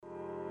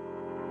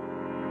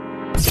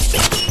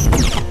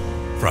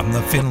From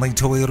the Finley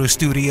Toyota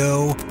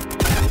studio,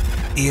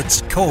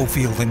 it's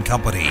Cofield and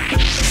Company.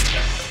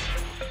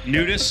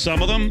 Nudists,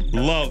 some of them,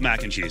 love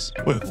mac and cheese.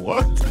 Wait,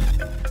 what?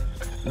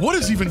 What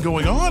is even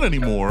going on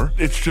anymore?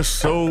 It's just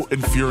so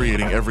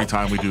infuriating every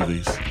time we do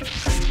these.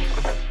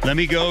 Let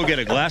me go get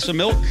a glass of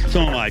milk,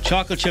 some of my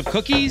chocolate chip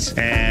cookies,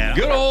 and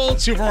good old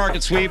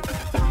supermarket sweep.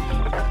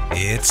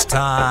 It's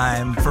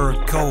time for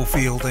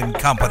Cofield and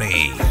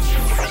Company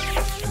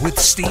with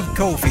Steve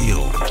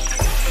Cofield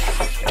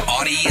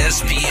on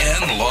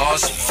ESPN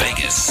Las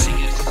Vegas.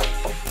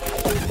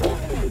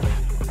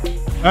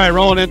 All right,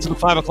 rolling into the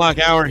 5 o'clock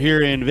hour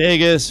here in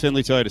Vegas,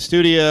 Finley Toyota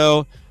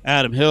Studio.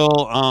 Adam Hill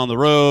on the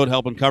road,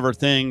 helping cover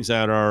things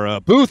at our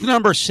booth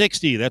number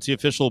 60. That's the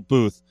official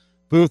booth.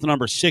 Booth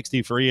number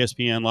 60 for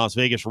ESPN Las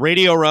Vegas.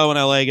 Radio Row in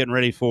LA, getting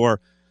ready for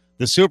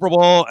the Super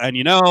Bowl. And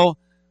you know,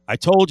 I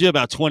told you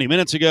about 20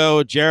 minutes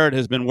ago, Jared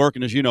has been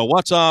working his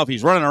what's off.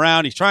 He's running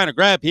around. He's trying to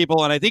grab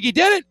people, and I think he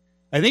did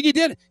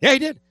it. Yeah,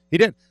 he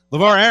did.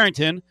 LeVar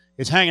Arrington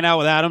is hanging out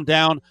with Adam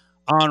down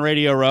on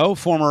Radio Row,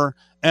 former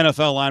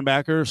NFL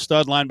linebacker,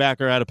 stud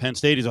linebacker out of Penn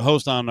State. He's a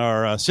host on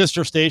our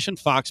sister station,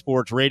 Fox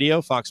Sports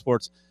Radio, Fox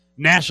Sports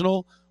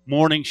National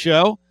Morning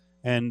Show.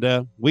 And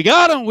we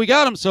got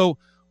him. So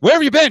where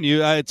have you been?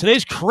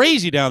 Today's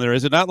crazy down there,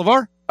 is it not,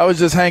 LeVar? I was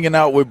just hanging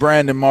out with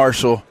Brandon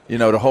Marshall,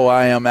 the whole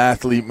I Am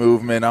Athlete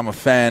movement. I'm a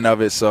fan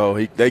of it,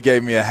 so they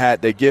gave me a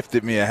hat. They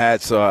gifted me a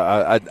hat, so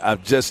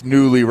I'm just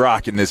newly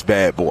rocking this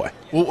bad boy.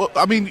 Well,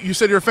 I mean, you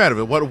said you're a fan of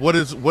it. What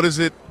is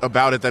it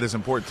about it that is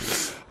important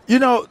to you?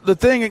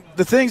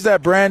 The things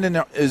that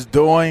Brandon is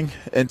doing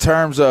in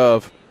terms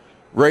of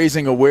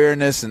raising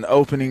awareness and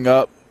opening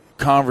up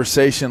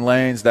conversation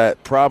lanes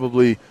that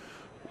probably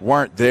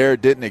weren't there,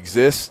 didn't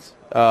exist,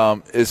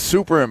 is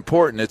super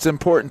important. It's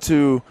important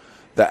to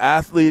the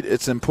athlete,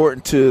 it's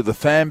important to the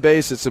fan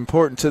base, it's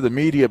important to the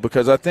media,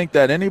 because I think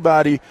that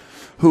anybody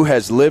who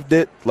has lived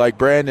it like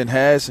Brandon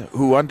has,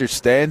 who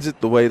understands it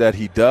the way that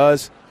he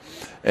does,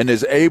 and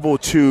is able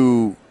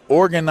to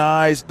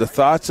organize the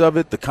thoughts of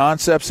it, the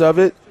concepts of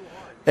it,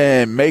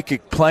 and make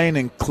it plain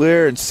and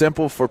clear and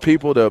simple for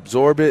people to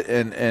absorb it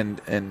and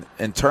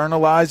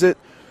internalize it,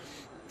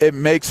 it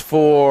makes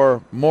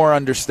for more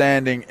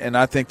understanding, and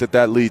I think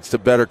that leads to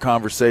better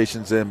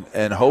conversations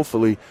and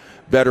hopefully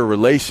better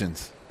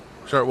relations.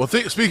 Sure. Well,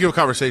 speaking of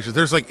conversations,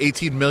 there's like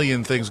 18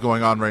 million things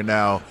going on right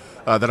now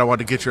that I want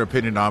to get your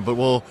opinion on, but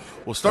we'll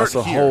start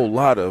here. That's a whole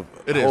lot of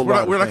it is.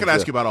 We're not going to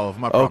ask you about all of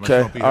them. I promise.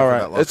 Okay. All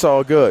right. It's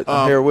all good.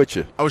 I'm here with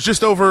you. I was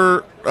just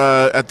over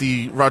at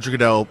the Roger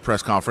Goodell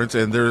press conference,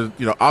 and there,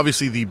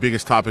 obviously the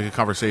biggest topic of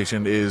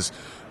conversation is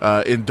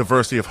in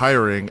diversity of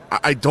hiring.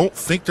 I don't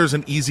think there's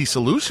an easy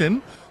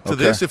solution to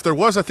this. If there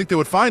was, I think they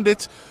would find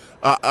it.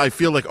 I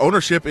feel like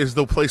ownership is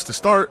the place to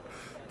start.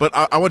 But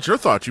I want your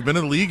thoughts. You've been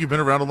in the league. You've been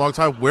around a long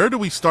time. Where do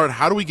we start?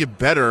 How do we get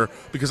better?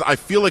 Because I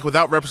feel like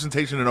without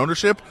representation and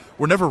ownership,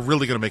 we're never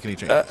really going to make any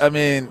changes.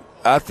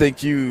 I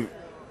think you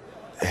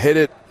hit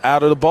it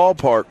out of the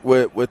ballpark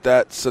with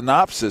that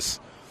synopsis.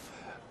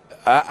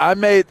 I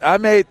made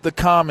the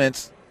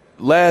comments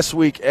last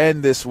week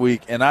and this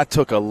week, and I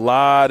took a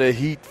lot of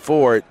heat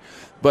for it.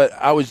 But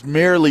I was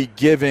merely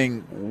giving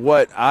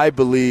what I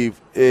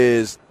believe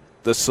is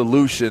the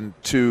solution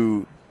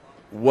to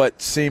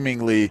what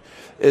seemingly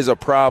is a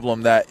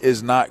problem that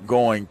is not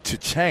going to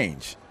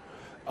change.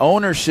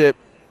 Ownership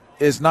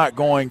is not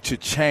going to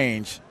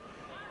change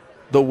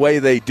the way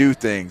they do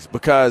things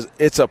because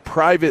it's a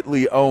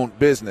privately owned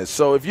business.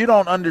 So if you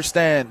don't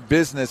understand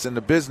business and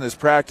the business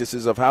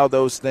practices of how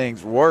those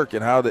things work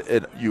and how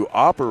you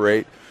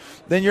operate,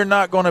 then you're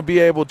not going to be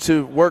able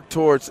to work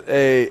towards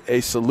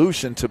a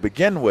solution to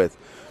begin with.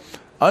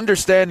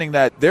 Understanding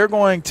that they're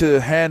going to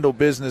handle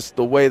business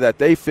the way that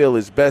they feel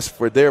is best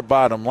for their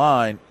bottom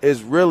line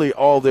is really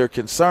all they're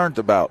concerned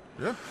about.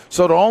 Yeah.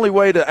 So the only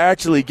way to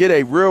actually get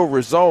a real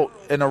result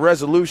and a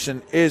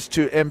resolution is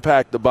to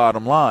impact the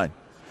bottom line.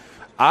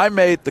 I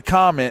made the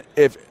comment,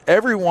 if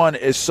everyone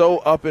is so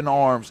up in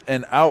arms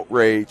and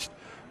outraged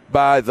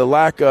by the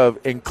lack of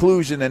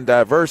inclusion and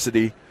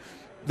diversity,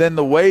 then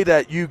the way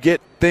that you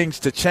get things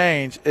to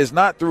change is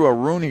not through a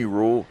Rooney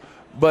Rule,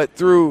 but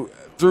through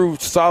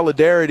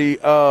solidarity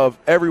of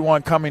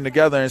everyone coming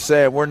together and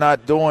saying we're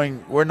not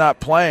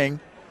playing,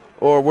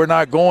 or we're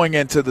not going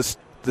into the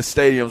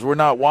stadiums, we're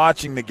not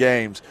watching the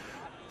games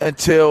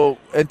until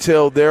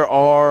there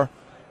are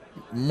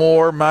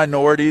more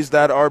minorities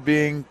that are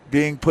being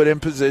put in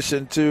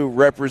position to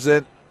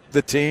represent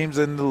the teams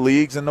and the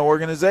leagues and the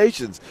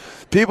organizations.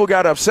 People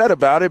got upset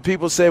about it.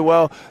 People say,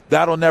 well,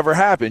 that'll never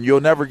happen. You'll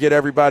never get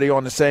everybody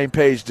on the same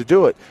page to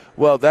do it.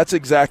 Well, that's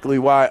exactly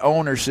why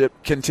ownership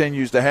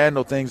continues to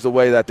handle things the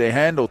way that they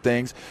handle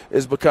things,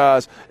 is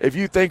because if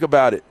you think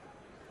about it,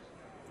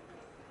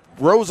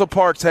 Rosa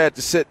Parks had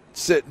to sit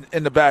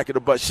in the back of the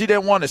bus. She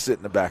didn't want to sit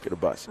in the back of the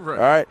bus. Right.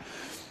 All right.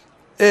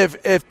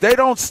 If they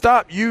don't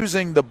stop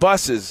using the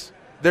buses,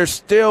 they're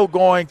still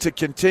going to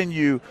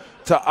continue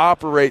to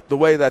operate the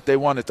way that they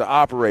wanted to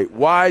operate.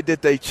 Why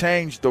did they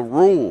change the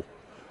rule?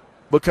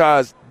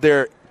 Because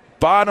their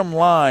bottom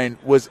line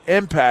was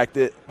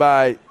impacted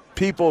by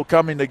people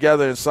coming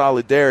together in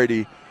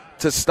solidarity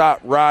to stop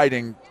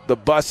riding the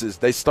buses.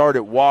 They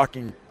started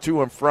walking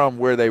to and from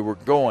where they were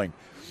going.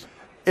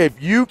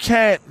 If you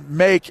can't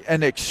make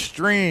an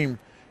extreme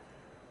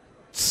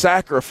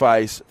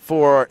sacrifice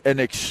for an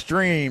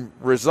extreme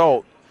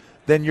result,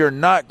 then you're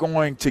not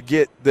going to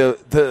get the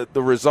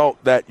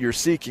result that you're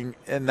seeking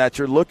and that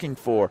you're looking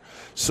for.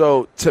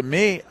 So to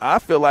me, I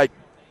feel like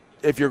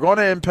if you're going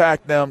to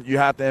impact them, you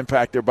have to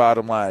impact their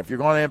bottom line. If you're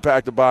going to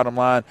impact the bottom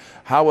line,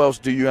 how else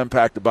do you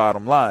impact the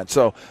bottom line?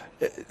 So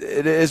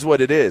it is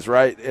what it is,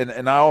 right?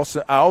 And I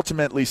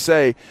ultimately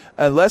say,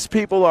 unless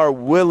people are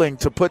willing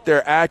to put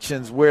their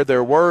actions where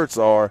their words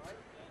are,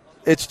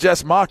 it's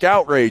just mock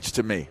outrage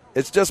to me.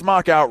 It's just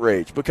mock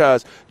outrage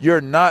because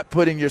you're not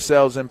putting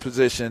yourselves in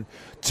position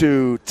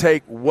to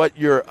take what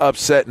you're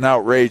upset and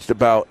outraged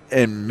about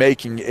and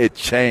making it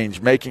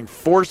change,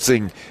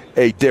 forcing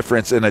a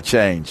difference and a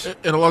change.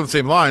 And along the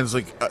same lines,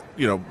 like,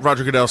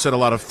 Roger Goodell said a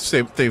lot of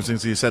same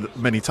things he said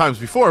many times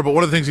before, but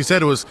one of the things he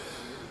said was,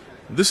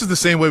 this is the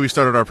same way we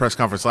started our press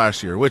conference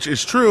last year, which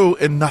is true,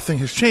 and nothing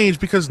has changed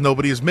because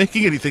nobody is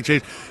making anything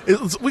change.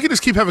 We can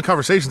just keep having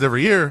conversations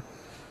every year,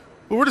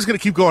 but we're just going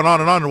to keep going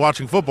on and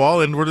watching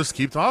football, and we'll just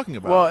keep talking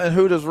about it. Well, and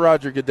who does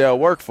Roger Goodell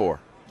work for?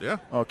 Yeah.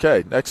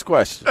 Okay, next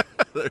question.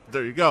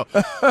 There you go.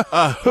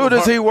 Who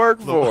does he work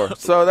for?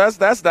 So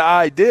that's the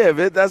idea of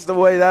it. That's the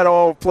way that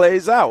all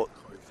plays out.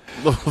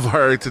 LeVar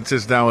Arrington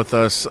sits down with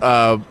us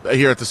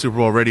here at the Super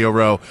Bowl Radio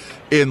Row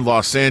in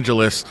Los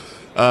Angeles.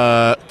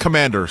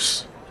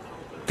 Commanders,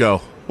 go.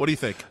 What do you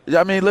think?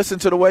 I mean, listen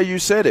to the way you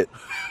said it.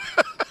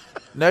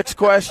 Next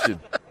question.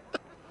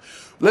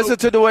 Listen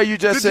to the way you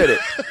just said it.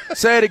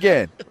 Say it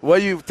again. What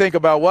do you think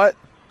about what?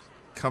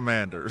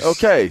 Commanders.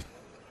 Okay.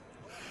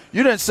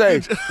 You didn't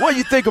say, what do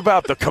you think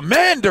about the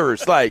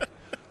Commanders? Like,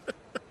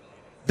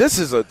 this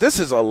is a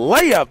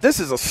layup. This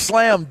is a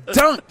slam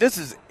dunk. This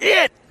is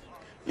it.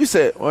 You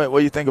said, what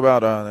do you think about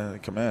the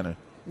Commander?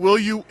 Will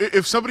you,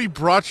 if somebody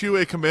brought you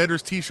a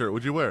Commanders T-shirt,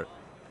 would you wear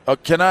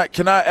it? Can I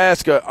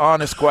ask an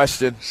honest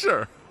question?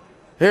 Sure.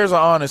 Here's an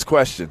honest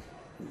question.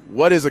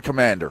 What is a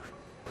commander?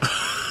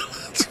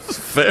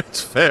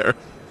 It's fair.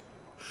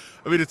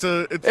 I mean, it's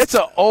an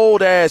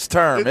old ass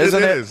term,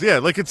 isn't it? It is, yeah.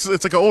 Like it's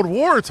like an old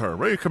war term,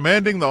 right? You're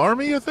commanding the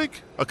army, I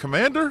think. A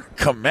commander.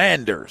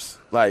 Commanders,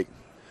 like.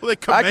 Well, they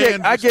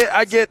command. I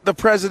get. The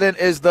president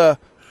is the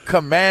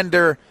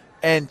commander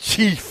in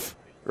chief,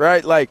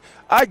 right? Like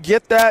I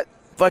get that,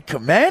 but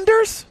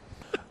commanders.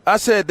 I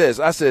said this.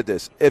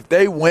 If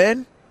they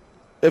win,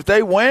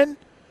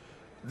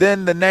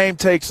 then the name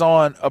takes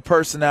on a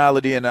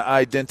personality and an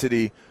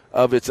identity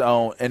of its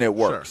own, and it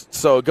works. Sure.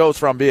 So it goes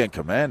from being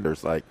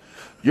commanders, like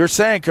you're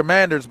saying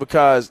commanders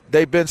because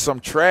they've been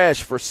some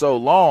trash for so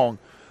long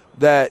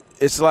that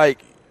it's like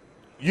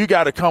you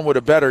got to come with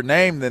a better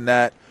name than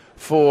that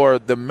for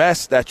the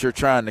mess that you're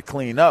trying to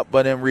clean up.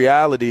 But in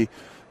reality,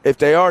 if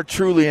they are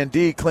truly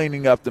indeed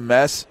cleaning up the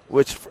mess,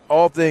 which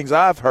all things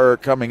I've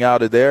heard coming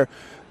out of there,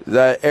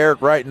 that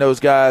Eric Wright and those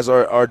guys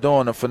are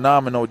doing a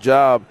phenomenal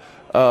job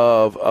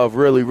of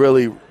really,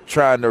 really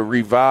trying to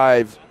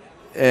revive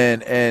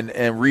and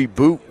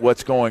reboot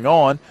what's going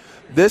on.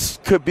 This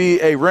could be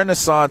a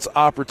renaissance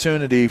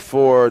opportunity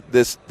for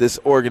this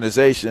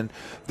organization.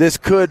 This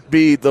could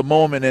be the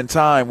moment in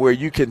time where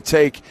you can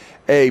take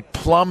a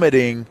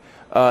plummeting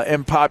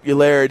in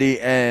popularity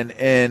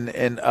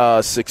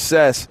and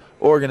success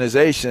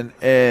organization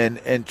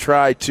and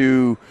try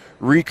to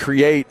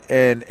recreate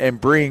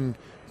and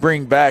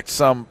bring back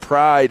some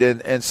pride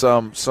and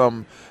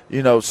some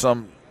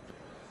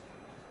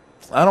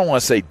I don't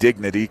want to say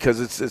dignity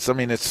because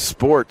it's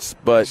sports,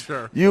 but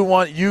sure. you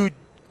want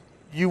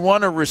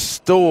to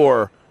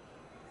restore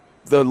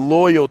the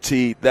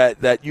loyalty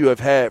that you have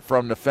had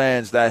from the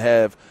fans that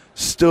have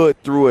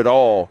stood through it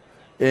all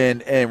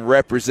and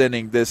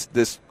representing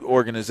this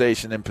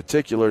organization in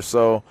particular.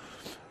 So,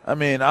 I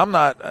mean, I'm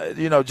not,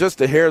 just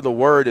to hear the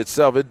word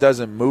itself, it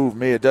doesn't move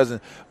me. It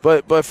doesn't.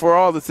 But for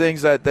all the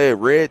things that they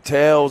red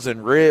tails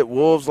and red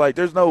wolves, like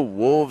there's no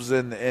wolves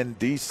in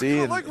D.C. I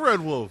don't like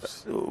red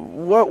wolves.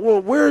 What?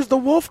 Well, where's the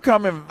wolf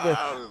coming?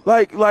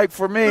 Like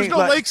for me, there's no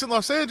lakes in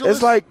Los Angeles.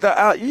 It's like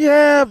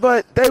yeah,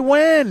 but they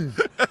win.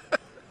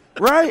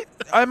 Right?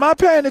 Am I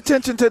paying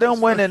attention to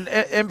them winning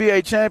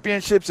NBA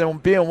championships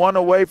and being one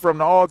away from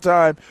the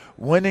all-time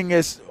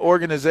winningest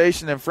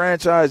organization and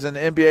franchise in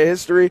NBA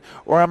history,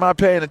 or am I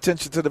paying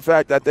attention to the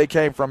fact that they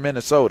came from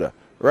Minnesota?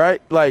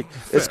 Right? Like,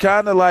 it's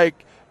kind of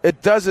like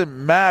it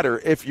doesn't matter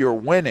if you're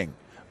winning,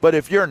 but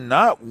if you're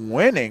not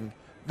winning,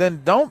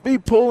 then don't be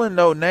pulling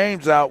no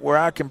names out where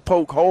I can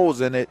poke holes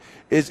in it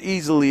as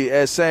easily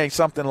as saying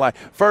something like,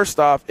 first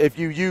off, if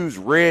you use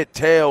red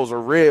tails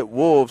or red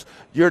wolves,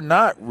 you're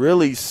not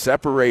really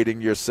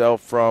separating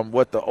yourself from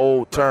what the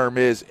old term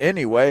is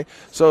anyway.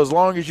 So as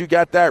long as you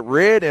got that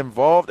red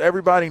involved,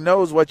 everybody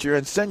knows what you're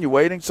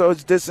insinuating, so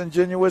it's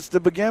disingenuous to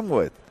begin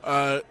with.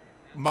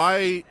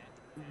 My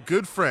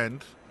good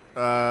friend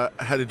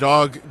had a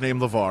dog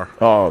named LeVar.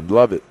 Oh,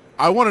 love it.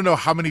 I want to know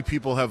how many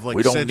people have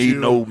we don't need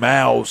no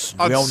mouse.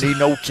 We don't need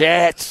no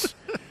cats.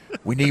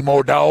 We need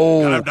more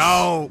dogs.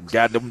 Dogs.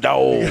 Got them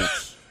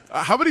dogs.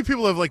 How many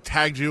people have like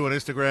tagged you on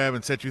Instagram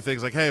and sent you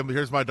things like, "Hey,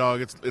 here's my dog.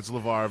 It's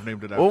LeVar. I've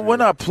named it after." Well, when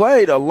you." I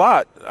played a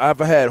lot, I've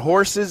had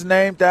horses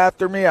named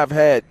after me. I've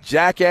had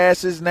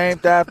jackasses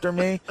named after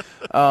me.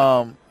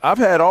 I've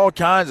had all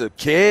kinds of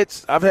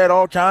kids. I've had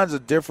all kinds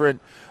of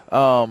different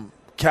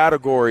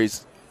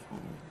categories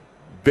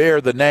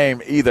bear the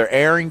name either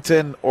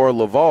Arrington or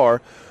LeVar,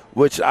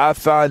 which I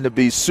find to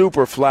be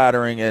super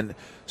flattering and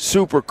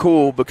super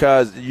cool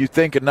because you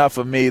think enough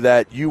of me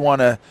that you want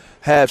to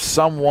have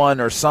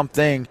someone or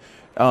something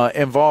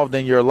involved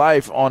in your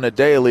life on a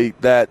daily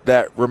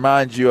that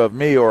reminds you of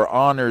me or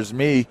honors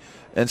me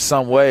in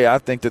some way. I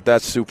think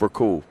that's super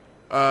cool.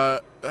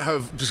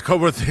 Have just a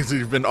couple of things that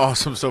have been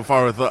awesome so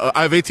far. With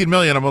I have 18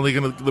 million. I'm only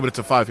going to limit it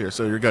to 5 here,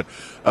 so you're good.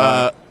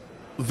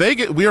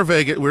 Vegas. We are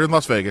Vegas. We're in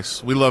Las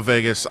Vegas. We love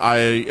Vegas. I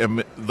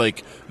am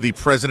like the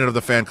president of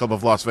the fan club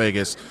of Las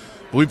Vegas.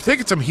 But we've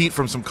taken some heat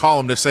from some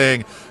columnists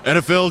saying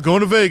NFL going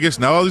to Vegas.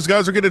 Now all these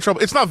guys are getting in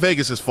trouble. It's not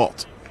Vegas's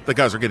fault that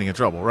guys are getting in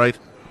trouble, right?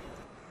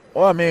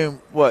 Well, I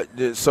mean, what?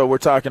 So we're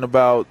talking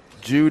about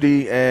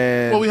Judy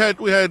and we had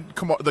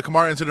the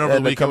Kamara incident over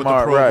the weekend with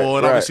the Pro Bowl,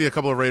 and obviously a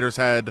couple of Raiders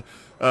had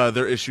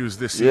their issues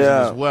this season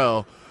as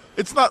well.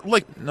 It's not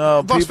like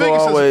Las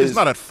Vegas is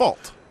not at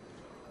fault.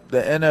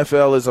 The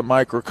NFL is a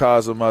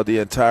microcosm of the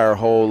entire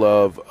whole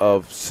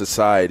of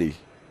society.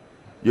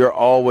 You're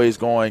always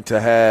going to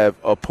have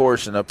a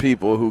portion of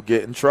people who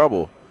get in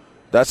trouble.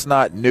 That's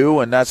not new,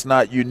 and that's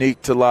not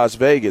unique to Las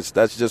Vegas.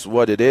 That's just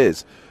what it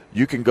is.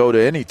 You can go to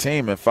any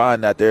team and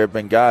find that there have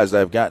been guys that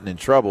have gotten in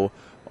trouble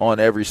on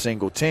every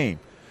single team.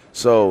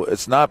 So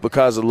it's not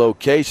because of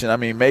location. I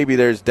mean, maybe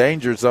there's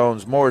danger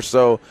zones more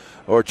so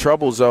or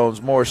trouble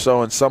zones more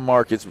so in some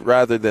markets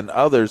rather than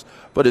others,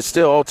 but it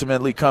still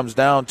ultimately comes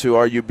down to,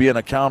 are you being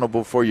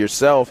accountable for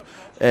yourself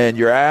and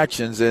your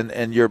actions and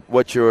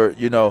what your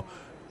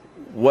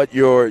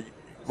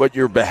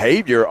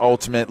behavior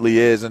ultimately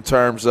is in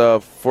terms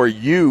of for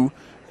you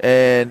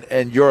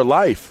and your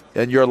life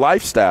and your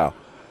lifestyle.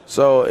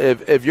 So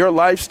if your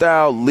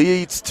lifestyle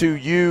leads to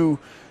you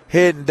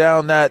heading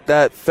down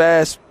that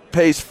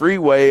fast-paced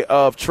freeway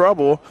of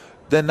trouble,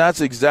 then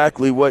that's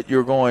exactly what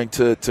you're going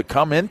to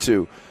come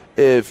into.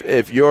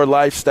 If your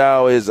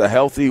lifestyle is a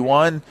healthy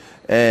one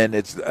and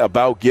it's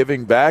about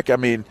giving back, I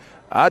mean,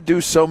 I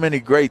do so many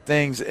great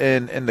things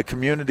in the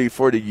community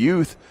for the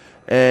youth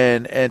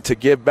and to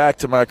give back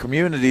to my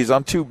communities.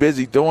 I'm too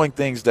busy doing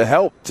things to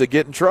help to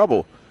get in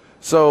trouble.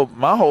 So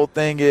my whole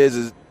thing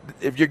is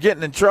if you're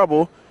getting in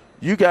trouble,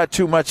 you got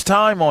too much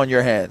time on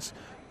your hands.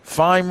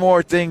 Find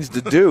more things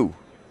to do.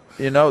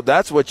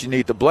 That's what you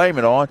need to blame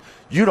it on.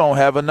 You don't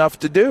have enough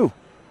to do.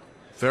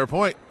 Fair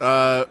point.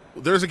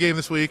 There's a game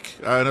this week.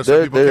 I know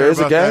some people care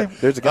about that.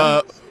 There's a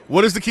game.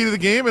 What is the key to the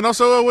game? And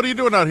also, what are you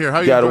doing out here?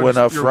 How you got to win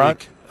up front.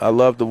 Week? I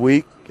love the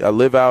week. I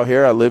live out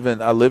here. I live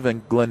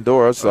in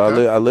Glendora, so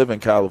okay. I live in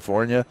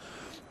California.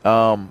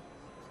 You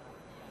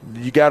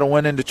got to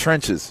win in the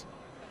trenches.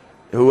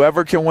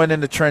 Whoever can win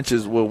in the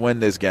trenches will win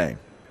this game.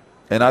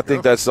 And I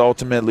think that's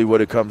ultimately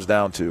what it comes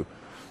down to.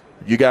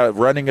 You got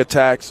running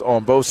attacks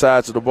on both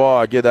sides of the ball.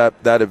 I give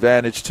that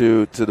advantage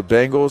to the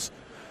Bengals.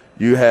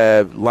 You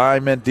have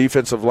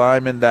defensive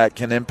linemen that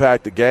can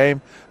impact the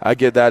game. I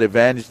give that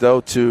advantage,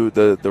 though, to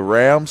the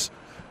Rams.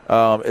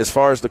 As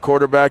far as the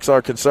quarterbacks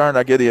are concerned,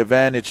 I give the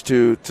advantage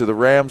to the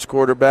Rams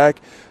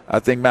quarterback. I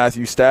think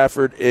Matthew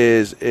Stafford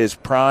is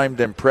primed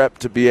and prepped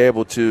to be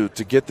able to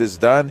get this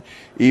done.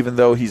 Even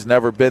though he's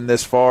never been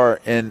this far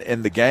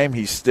in the game,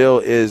 he still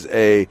is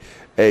a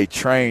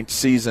trained,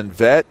 seasoned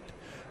vet.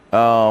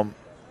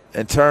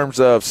 In terms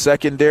of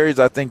secondaries,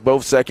 I think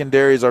both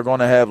secondaries are going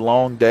to have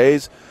long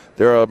days.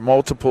 There are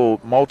multiple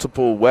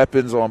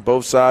weapons on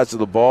both sides of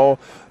the ball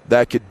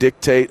that could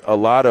dictate a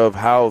lot of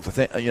how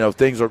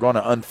things are going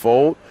to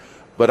unfold.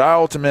 But I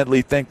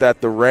ultimately think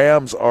that the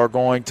Rams are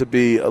going to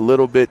be a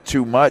little bit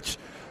too much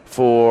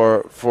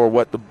for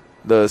what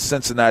the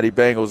Cincinnati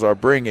Bengals are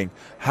bringing.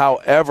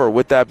 However,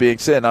 with that being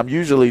said, I'm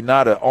usually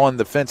not an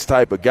on-the-fence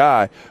type of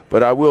guy,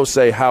 but I will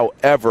say,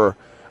 however,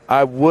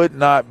 I would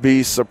not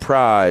be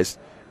surprised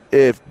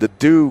if the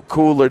dude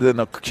cooler than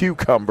a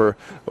cucumber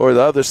or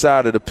the other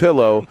side of the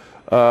pillow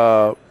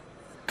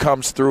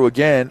comes through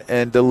again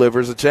and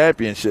delivers a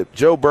championship.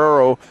 Joe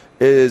Burrow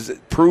is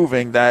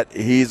proving that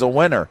he's a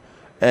winner,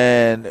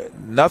 and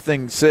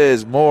nothing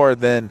says more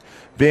than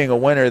being a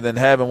winner than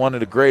having one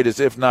of the greatest,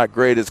 if not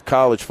greatest,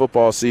 college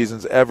football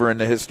seasons ever in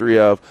the history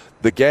of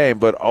the game,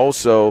 but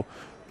also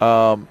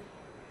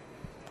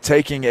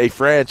taking a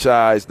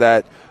franchise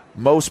that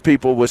most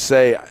people would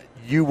say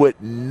you would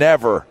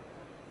never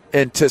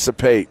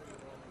anticipate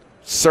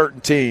certain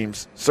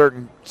teams,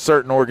 certain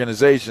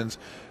organizations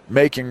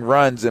making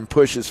runs and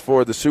pushes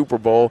for the Super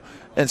Bowl,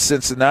 and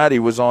Cincinnati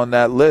was on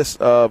that list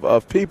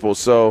of people.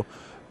 So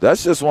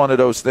that's just one of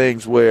those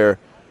things where,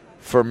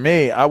 for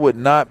me, I would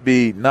not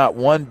be not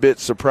one bit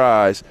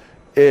surprised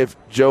if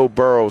Joe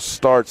Burrow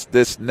starts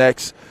this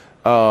next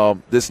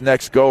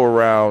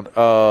go-around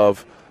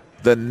of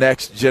the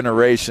next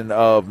generation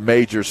of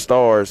major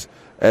stars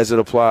as it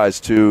applies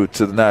to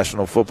the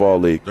National Football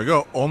League. There you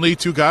go. Only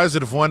 2 guys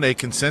that have won a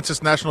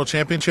consensus national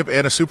championship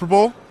and a Super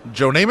Bowl: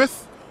 Joe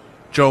Namath,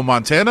 Joe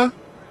Montana,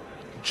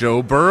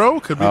 Joe Burrow.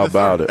 Could be How the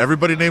about third. it?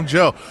 Everybody named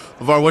Joe.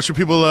 LeVar, what should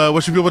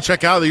people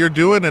check out that you're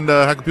doing, and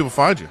how can people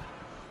find you?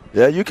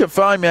 Yeah, you can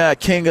find me at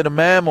King of the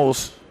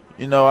Mammals.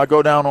 You know, I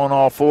go down on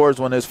all fours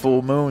when there's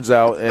full moons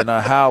out, and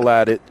I howl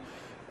at it,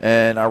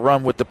 and I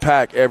run with the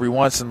pack every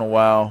once in a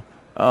while.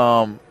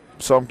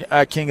 So I'm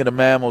at King of the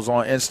Mammals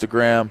on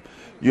Instagram.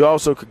 You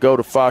also could go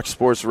to Fox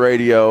Sports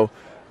Radio.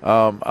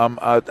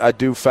 I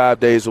do 5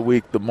 days a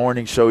week the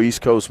morning show,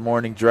 East Coast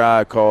Morning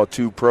Drive, called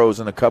Two Pros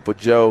and a Cup of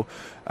Joe.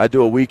 I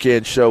do a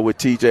weekend show with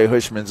TJ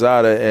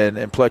Hushmanzada and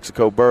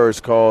Plexico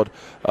Burrs called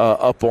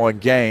Up on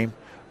Game.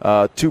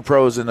 2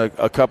 Pros and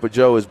a Cup of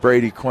Joe is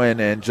Brady Quinn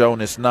and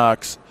Jonas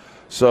Knox.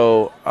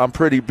 So I'm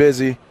pretty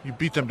busy. You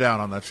beat them down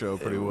on that show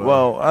pretty well.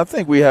 Well, I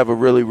think we have a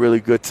really, really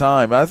good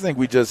time. I think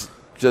we just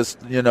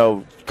you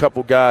know, a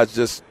couple guys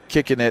just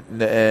kicking it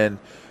and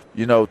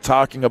you know,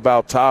 talking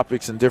about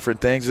topics and different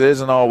things. It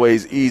isn't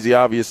always easy.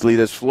 Obviously,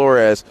 this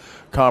Flores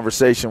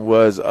conversation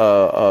was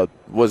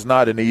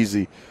not an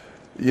easy,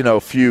 you know,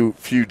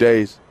 few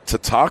days to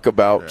talk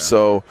about. Yeah.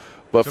 So,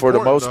 but It's for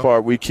the most though.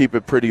 part, we keep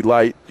it pretty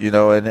light, you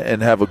know,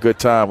 and have a good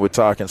time with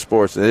talking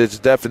sports. It's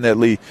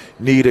definitely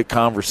needed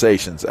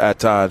conversations at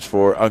times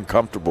for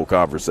uncomfortable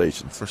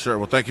conversations. For sure.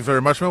 Well, thank you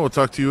very much, man. We'll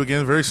talk to you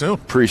again very soon.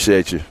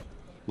 Appreciate you.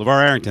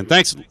 LeVar Arrington,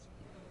 thanks.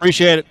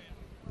 Appreciate it.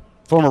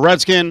 Former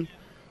Redskin,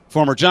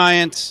 former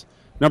Giants,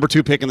 number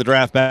 2 pick in the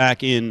draft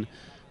back in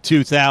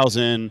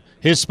 2000.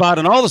 His spot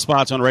and all the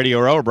spots on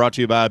Radio Row are brought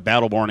to you by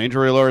Battleborn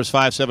Injury Lawyers,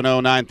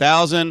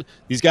 570-9000.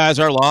 These guys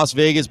are Las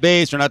Vegas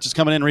based. They're not just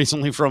coming in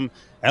recently from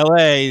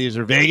L.A. These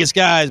are Vegas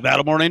guys.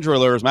 Battleborn Injury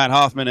Lawyers, Matt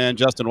Hoffman and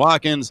Justin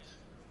Watkins,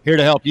 here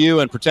to help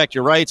you and protect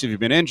your rights if you've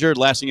been injured.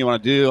 Last thing you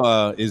want to do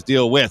is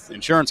deal with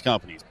insurance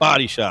companies,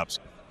 body shops,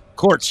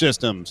 court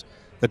systems,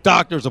 the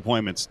doctor's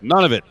appointments,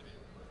 none of it.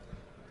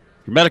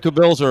 Your medical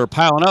bills are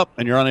piling up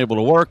and you're unable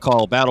to work,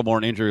 call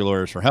Battleborn Injury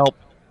Lawyers for help.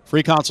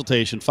 Free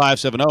consultation,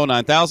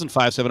 570-9000,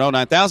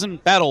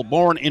 570-9000,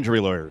 Battleborn Injury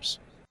Lawyers.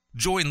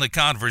 Join the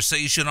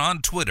conversation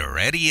on Twitter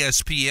at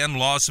ESPN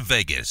Las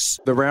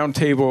Vegas. The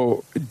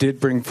roundtable did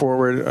bring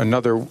forward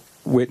another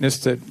witness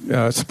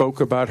that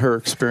spoke about her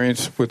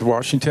experience with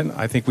Washington.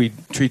 I think we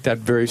treat that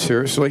very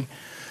seriously,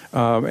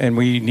 and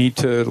we need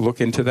to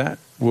look into that.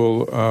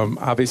 We'll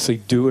obviously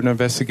do an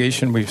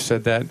investigation. We've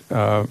said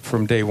that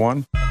from day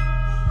one.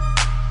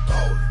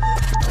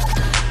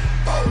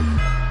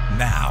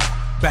 Now,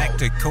 back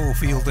to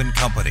Cofield and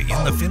Company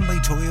in the Findlay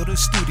Toyota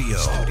studio.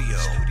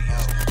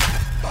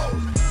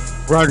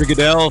 Roger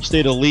Goodell,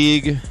 State of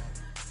League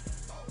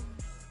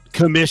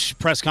commish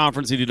press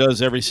conference that he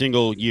does every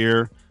single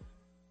year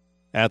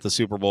at the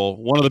Super Bowl.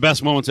 One of the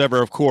best moments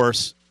ever, of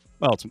course.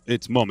 Well,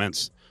 it's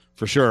moments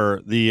for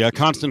sure. The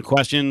constant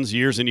questions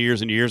years and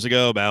years and years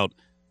ago about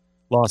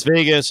Las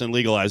Vegas and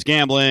legalized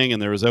gambling,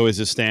 and there was always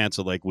this stance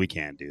of like, we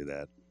can't do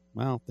that.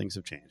 Well, things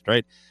have changed,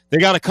 right? They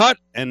got a cut,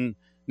 and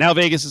now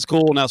Vegas is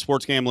cool. Now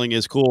sports gambling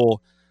is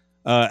cool.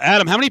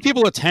 Adam, how many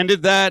people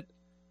attended that?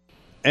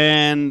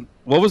 And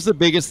what was the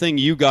biggest thing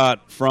you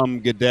got from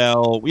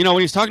Goodell? You know,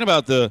 when he's talking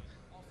about the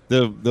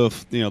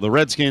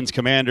Redskins,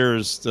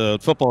 Commanders, the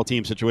football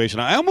team situation,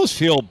 I almost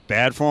feel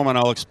bad for him, and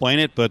I'll explain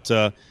it. But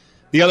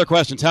the other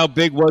questions: how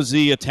big was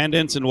the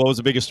attendance, and what was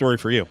the biggest story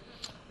for you?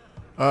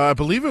 I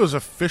believe it was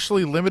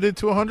officially limited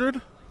to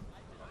 100.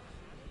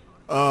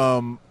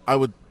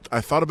 I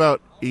thought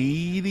about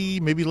 80,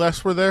 maybe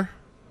less, were there,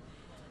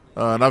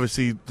 and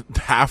obviously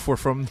half were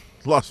from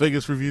Las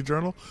Vegas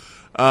Review-Journal.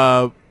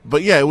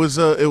 But yeah, it was.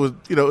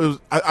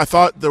 I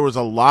thought there was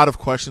a lot of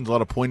questions, a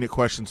lot of poignant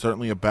questions,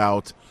 certainly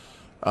about,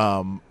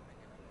 the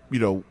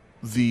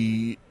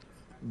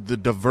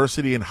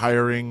diversity in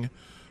hiring.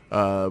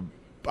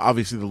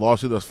 Obviously, the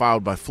lawsuit that was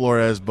filed by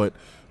Flores, but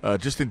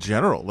just in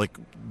general, like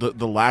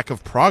the lack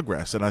of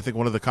progress. And I think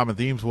one of the common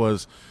themes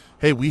was,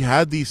 hey, we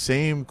had these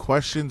same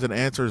questions and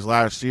answers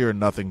last year, and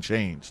nothing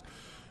changed.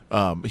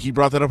 He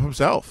brought that up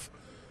himself,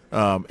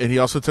 and he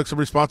also took some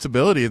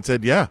responsibility and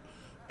said, yeah.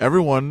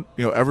 Everyone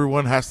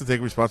has to take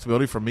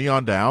responsibility from me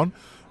on down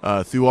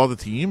through all the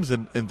teams,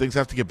 and things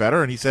have to get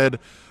better. And he said,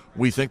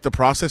 we think the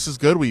process is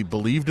good. We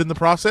believed in the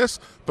process,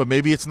 but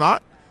maybe it's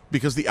not,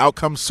 because the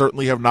outcomes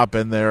certainly have not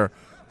been there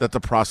that the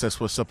process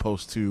was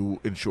supposed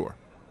to ensure.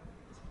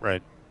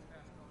 Right.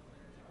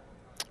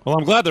 Well,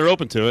 I'm glad they're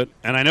open to it.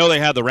 And I know they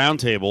had the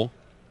roundtable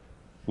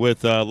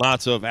with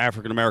lots of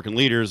African-American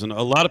leaders, and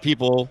a lot of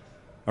people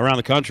around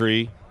the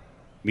country,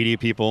 media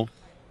people,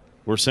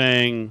 were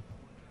saying,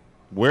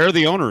 where are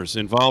the owners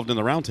involved in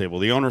the roundtable?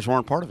 The owners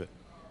weren't part of it.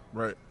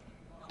 Right.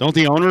 Don't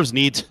the owners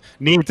need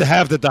to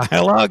have the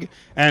dialogue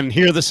and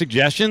hear the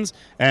suggestions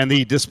and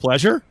the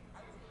displeasure?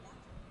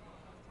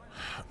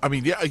 I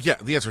mean, yeah.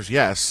 The answer is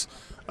yes.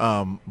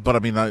 But I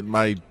mean,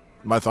 my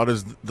thought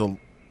is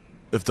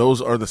if those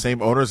are the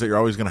same owners that you're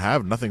always going to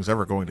have, nothing's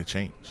ever going to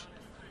change.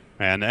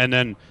 And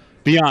then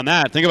beyond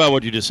that, think about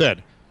what you just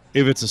said.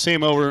 If it's the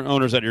same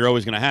owners that you're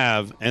always going to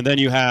have, and then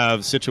you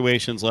have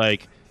situations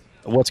like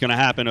what's going to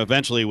happen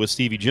eventually with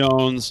Stevie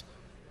Jones,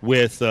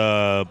 with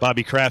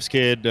Bobby Kraft's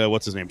kid,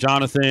 what's his name,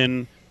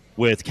 Jonathan,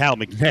 with Cal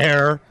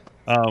McNair.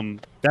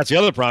 That's the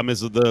other problem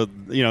is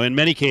in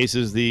many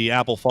cases the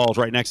apple falls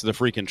right next to the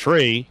freaking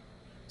tree.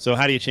 So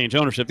how do you change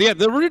ownership?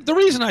 The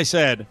reason I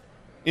said,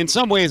 in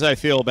some ways I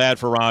feel bad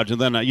for Raj, and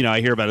then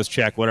I hear about his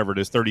check, whatever it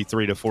is,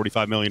 $33 to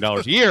 $45 million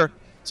a year.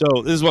 So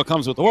this is what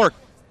comes with the work.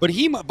 But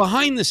he,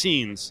 behind the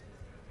scenes,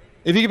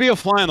 if he could be a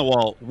fly on the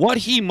wall, what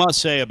he must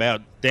say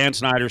about Dan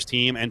Snyder's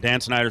team and Dan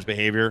Snyder's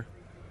behavior,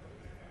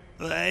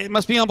 it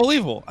must be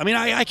unbelievable. I mean,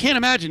 I can't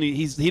imagine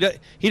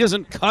he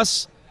doesn't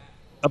cuss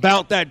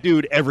about that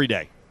dude every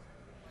day.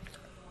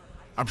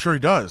 I'm sure he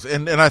does.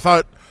 And I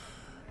thought,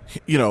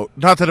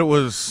 not that it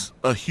was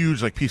a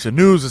huge piece of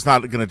news. It's not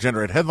going to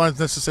generate headlines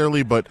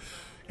necessarily, but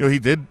he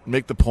did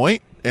make the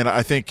point, and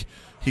I think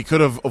he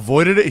could have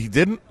avoided it. He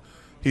didn't.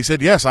 He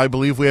said, yes, I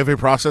believe we have a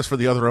process for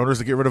the other owners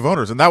to get rid of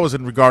owners. And that was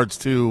in regards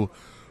to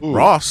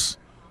Ross.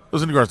 It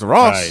was in regards to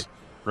Ross.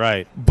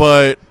 Right.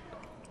 But,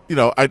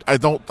 I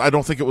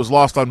don't think it was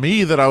lost on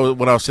me that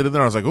when I was sitting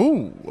there, I was like,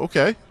 ooh,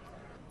 okay.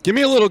 Give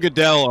me a little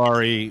Goodell,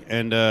 Ari.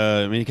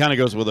 And he kind of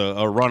goes with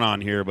a run-on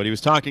here, but he was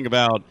talking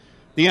about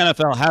the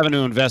NFL having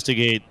to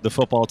investigate the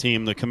football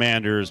team, the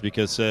Commanders,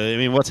 because,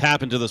 what's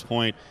happened to this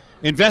point,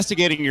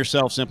 investigating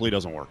yourself simply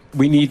doesn't work.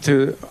 We need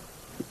to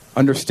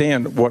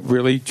understand what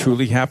really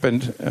truly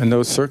happened in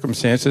those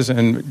circumstances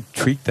and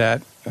treat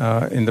that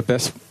in the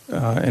best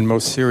and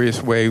most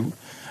serious way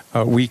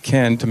we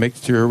can to make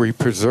sure we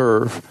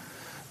preserve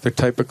the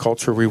type of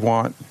culture we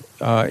want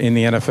in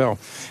the NFL.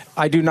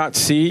 I do not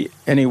see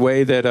any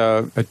way that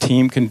a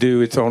team can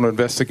do its own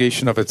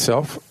investigation of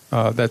itself.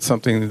 That's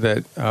something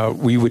that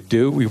we would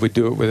do. We would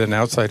do it with an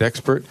outside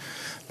expert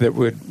that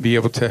would be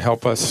able to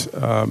help us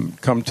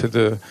come to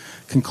the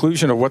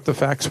conclusion of what the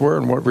facts were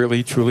and what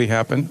really truly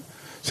happened,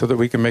 so that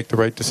we can make the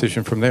right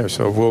decision from there.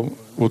 So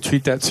we'll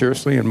treat that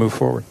seriously and move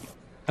forward.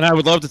 And I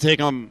would love to take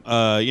him,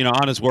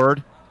 on his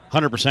word,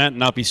 100%, and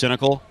not be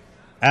cynical,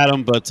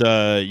 Adam. But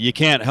you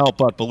can't help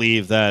but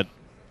believe that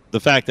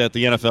the fact that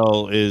the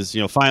NFL is,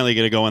 finally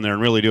going to go in there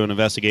and really do an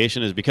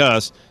investigation is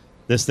because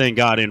this thing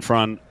got in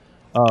front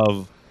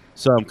of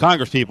some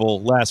Congress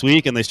people last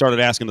week, and they started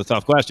asking the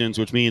tough questions,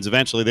 which means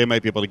eventually they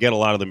might be able to get a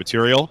lot of the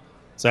material.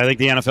 So I think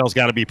the NFL's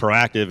got to be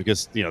proactive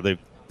because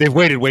they've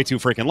waited way too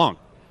freaking long.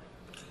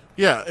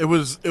 Yeah, it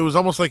was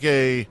almost like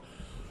a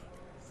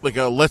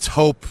let's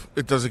hope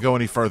it doesn't go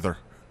any further.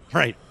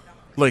 Right.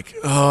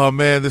 Oh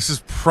man, this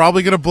is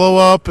probably going to blow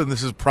up and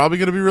this is probably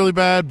going to be really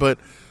bad, but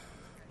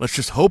let's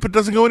just hope it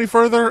doesn't go any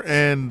further,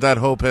 and that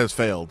hope has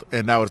failed.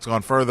 And now it's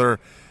gone further,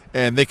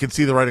 and they can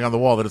see the writing on the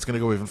wall that it's going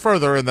to go even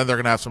further, and then they're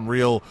going to have some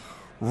real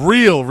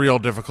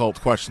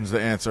difficult questions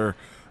to answer.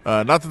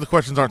 Not that the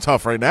questions aren't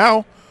tough right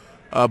now,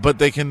 but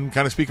they can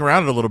kind of speak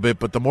around it a little bit.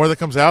 But the more that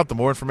comes out, the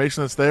more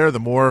information that's there, the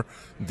more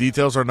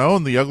details are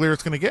known, the uglier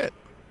it's going to get.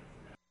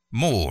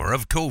 More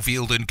of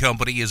Cofield and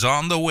Company is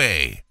on the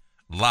way,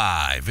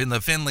 live in the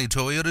Findlay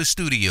Toyota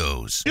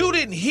studios. You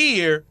didn't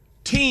hear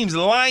teams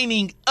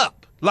lining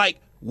up like,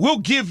 we'll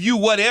give you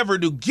whatever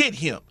to get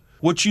him.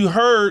 What you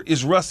heard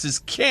is Russ's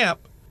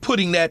camp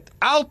putting that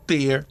out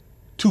there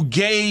to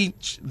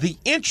gauge the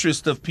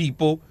interest of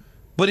people,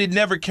 but it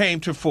never came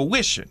to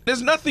fruition.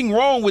 There's nothing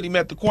wrong with him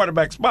at the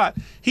quarterback spot.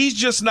 He's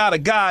just not a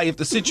guy, if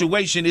the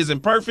situation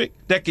isn't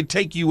perfect, that can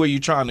take you where you're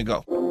trying to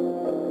go.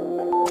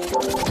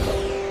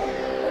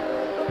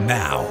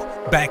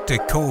 Now, back to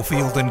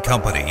Cofield and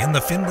Company in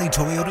the Findlay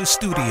Toyota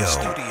studio.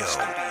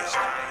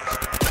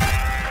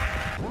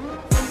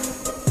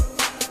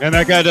 And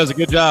that guy does a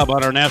good job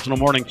on our national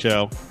morning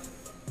show.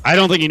 I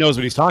don't think he knows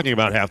what he's talking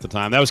about half the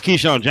time. That was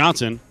Keyshawn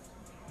Johnson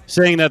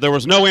saying that there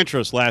was no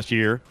interest last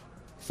year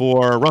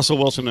for Russell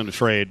Wilson in the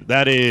trade.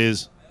 That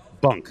is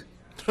bunk.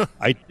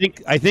 I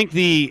think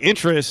the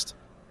interest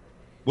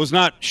was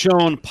not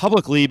shown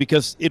publicly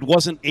because it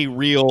wasn't a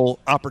real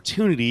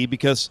opportunity,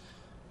 because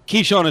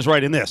Keyshawn is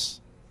right in this.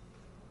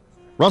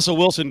 Russell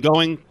Wilson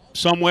going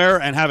somewhere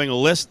and having a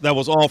list that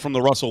was all from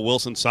the Russell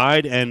Wilson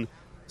side, and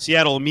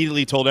Seattle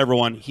immediately told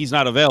everyone he's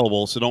not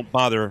available, so don't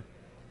bother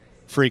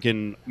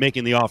freaking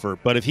making the offer.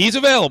 But if he's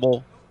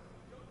available,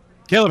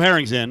 Caleb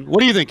Herring's in. What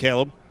do you think,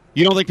 Caleb?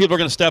 You don't think people are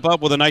going to step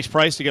up with a nice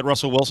price to get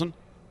Russell Wilson?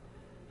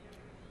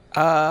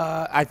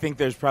 I think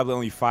there's probably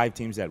only 5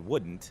 teams that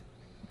wouldn't,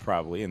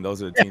 probably, and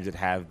those are the teams that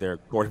have their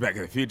quarterback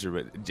of the future.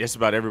 But just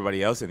about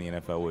everybody else in the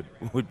NFL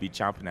would be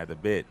chomping at the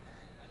bit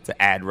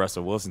to add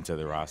Russell Wilson to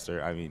the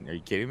roster. I mean, are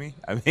you kidding me?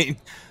 I mean,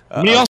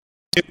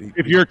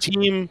 if your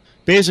team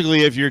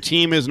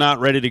is not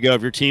ready to go,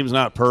 if your team's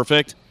not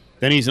perfect,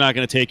 then he's not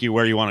going to take you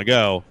where you want to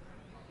go.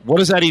 What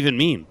does that even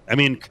mean? I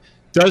mean,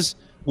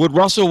 would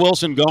Russell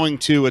Wilson going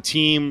to a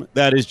team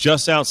that is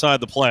just outside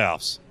the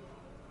playoffs,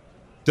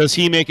 does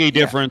he make a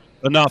difference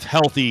enough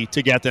healthy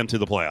to get them to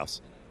the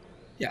playoffs?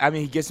 Yeah, I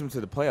mean, he gets them to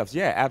the playoffs.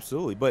 Yeah,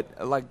 absolutely.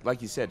 But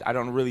like you said, I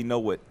don't really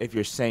know if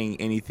you're saying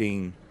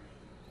anything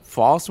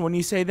false when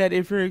you say that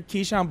if you're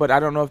Keyshawn, but I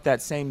don't know if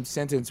that same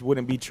sentence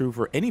wouldn't be true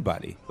for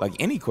anybody, like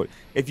any court.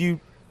 If you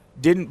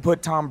didn't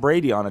put Tom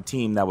Brady on a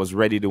team that was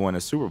ready to win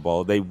a Super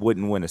Bowl, they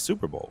wouldn't win a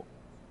Super Bowl.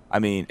 I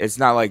mean, it's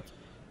not like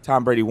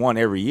Tom Brady won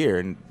every year,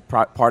 and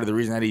part of the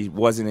reason that he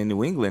wasn't in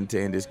New England to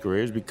end his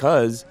career is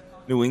because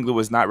New England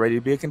was not ready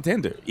to be a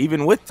contender,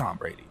 even with Tom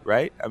Brady,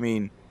 right? I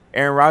mean,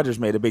 Aaron Rodgers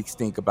made a big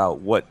stink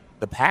about what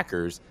the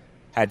Packers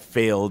had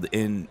failed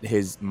in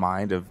his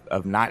mind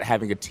of not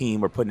having a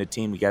team or putting a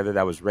team together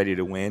that was ready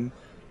to win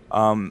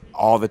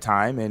all the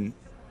time. And,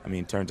 I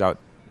mean, turns out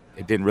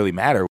it didn't really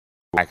matter what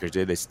the Packers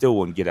did. They still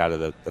wouldn't get out of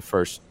the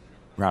first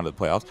round of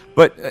the playoffs.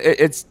 But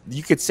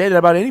you could say that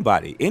about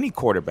anybody, any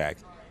quarterback.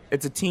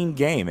 It's a team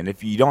game, and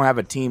if you don't have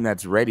a team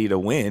that's ready to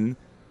win,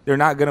 they're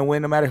not going to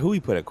win no matter who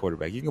you put at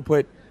quarterback. You can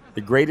put the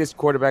greatest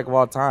quarterback of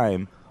all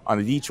time on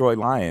the Detroit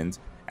Lions,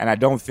 and I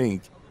don't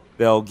think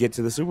they'll get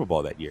to the Super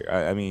Bowl that year.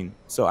 I mean,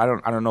 so I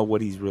don't know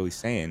what he's really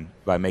saying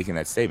by making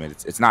that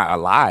statement. It's not a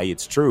lie,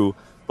 it's true,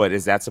 but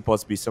is that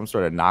supposed to be some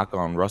sort of knock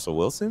on Russell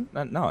Wilson?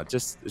 No,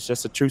 it's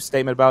just a true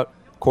statement about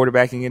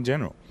quarterbacking in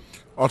general.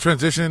 I'll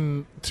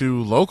transition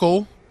to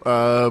local.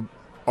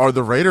 Are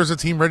the Raiders a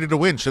team ready to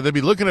win? Should they be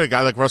looking at a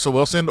guy like Russell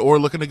Wilson or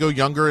looking to go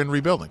younger and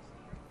rebuilding?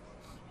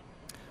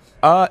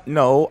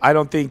 No, I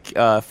don't think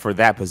for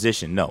that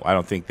position. No, I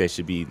don't think they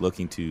should be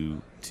looking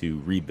to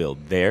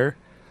rebuild there.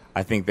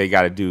 I think they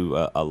got to do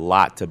a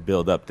lot to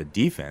build up the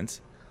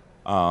defense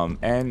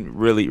and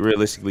really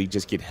realistically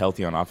just get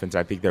healthy on offense.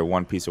 I think they're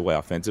one piece away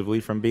offensively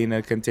from being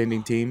a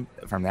contending team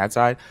from that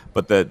side,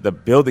 but the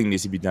building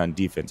needs to be done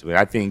defensively.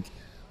 I think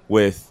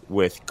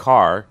with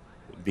Carr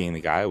being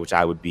the guy, which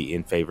I would be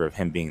in favor of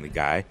him being the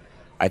guy,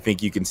 I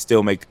think you can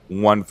still make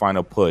one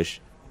final push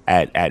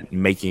at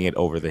making it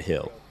over the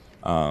hill.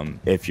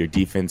 If your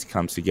defense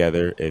comes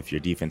together, if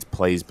your defense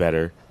plays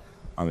better,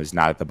 is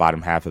not at the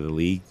bottom half of the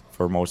league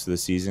for most of the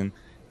season.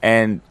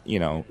 And, you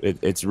know,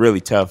 it's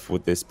really tough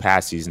with this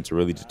past season to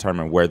really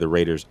determine where the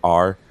Raiders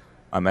are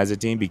as a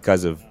team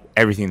because of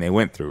everything they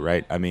went through,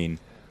 right? I mean,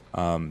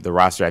 the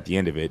roster at the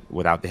end of it,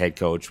 without the head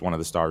coach, one of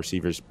the star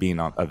receivers being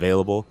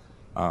available,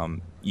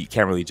 you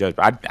can't really judge.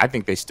 But I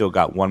think they still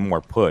got one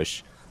more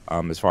push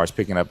as far as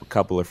picking up a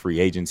couple of free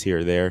agents here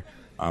or there,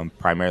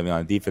 primarily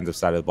on the defensive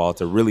side of the ball,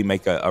 to really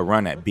make a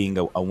run at being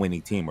a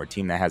winning team or a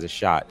team that has a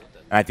shot.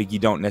 And I think you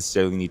don't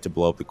necessarily need to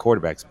blow up the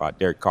quarterback spot.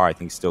 Derek Carr, I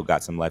think, still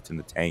got some left in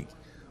the tank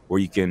where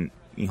you can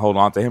hold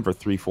on to him for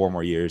 3-4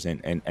 more years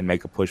and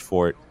make a push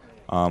for it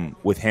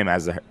with him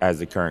as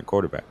the current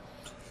quarterback.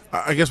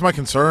 I guess my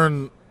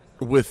concern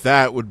with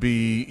that would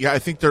be, I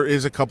think there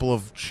is a couple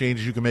of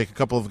changes you can make, a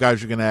couple of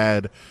guys you can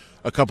add,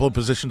 a couple of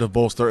positions to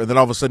bolster, and then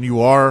all of a sudden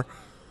you are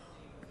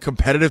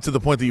competitive to the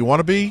point that you want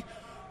to be,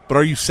 but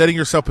are you setting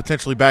yourself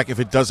potentially back if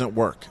it doesn't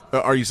work?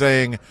 Are you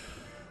saying,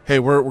 hey,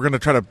 we're going to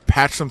try to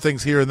patch some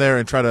things here and there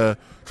and try to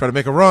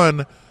make a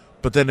run,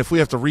 but then if we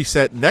have to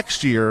reset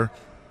next year,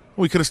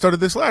 we could have started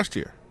this last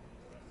year?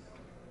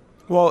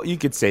 Well, you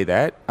could say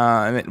that,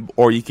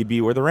 or you could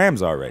be where the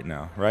Rams are right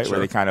now, right? Sure.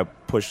 Where they kind of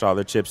pushed all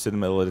their chips to the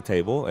middle of the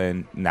table,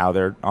 and now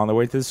they're on their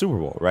way to the Super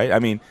Bowl, right? I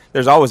mean,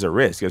 there's always a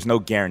risk. There's no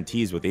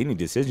guarantees with any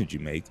decisions you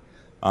make.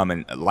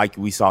 And like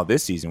we saw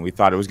this season, we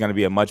thought it was going to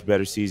be a much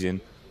better season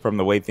from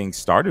the way things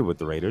started with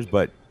the Raiders,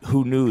 but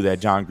who knew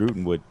that John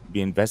Gruden would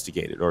be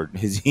investigated or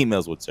his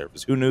emails would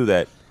surface? Who knew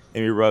that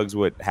Henry Ruggs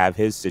would have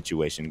his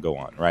situation go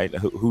on, right?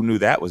 Who knew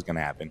that was going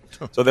to happen?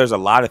 So there's a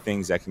lot of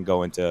things that can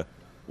go into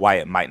why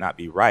it might not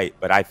be right.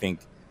 But I think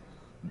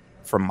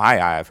from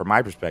my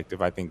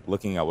perspective, I think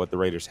looking at what the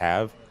Raiders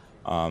have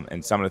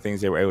and some of the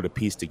things they were able to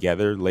piece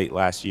together late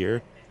last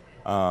year,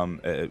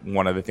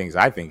 one of the things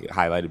I think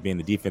highlighted being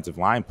the defensive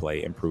line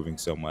play improving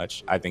so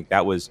much. I think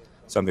that was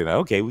something that,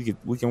 okay,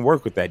 we can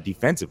work with that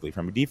defensively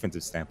from a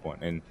defensive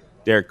standpoint. And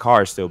Derek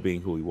Carr still being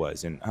who he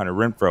was, and Hunter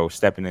Renfrow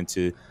stepping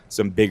into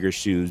some bigger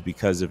shoes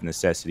because of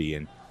necessity.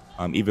 And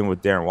even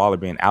with Darren Waller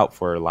being out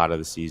for a lot of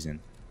the season,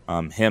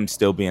 him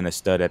still being a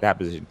stud at that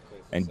position,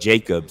 and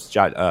Jacobs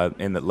late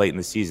in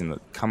the season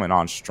coming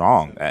on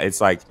strong. It's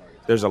like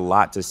there's a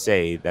lot to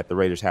say that the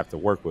Raiders have to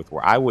work with,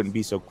 where I wouldn't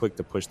be so quick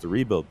to push the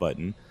rebuild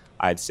button.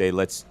 I'd say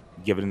let's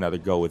give it another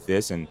go with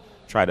this and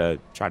try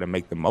to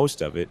make the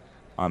most of it,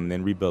 and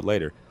then rebuild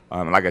later.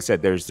 Like I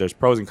said, there's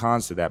pros and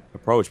cons to that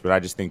approach, but I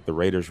just think the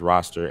Raiders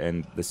roster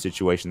and the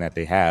situation that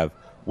they have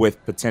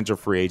with potential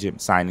free agent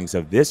signings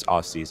of this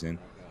offseason,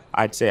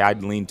 I'd say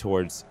I'd lean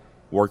towards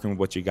working with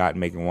what you got and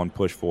making one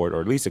push for it,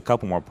 or at least a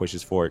couple more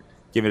pushes for it,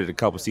 giving it a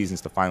couple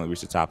seasons to finally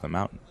reach the top of the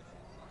mountain.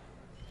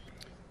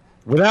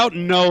 Without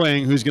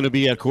knowing who's going to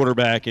be at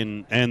quarterback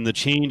and the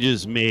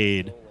changes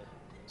made,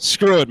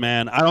 screw it,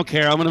 man. I don't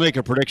care. I'm going to make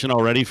a prediction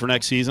already for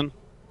next season.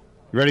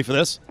 You ready for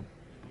this?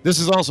 This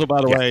is also,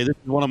 by the way, this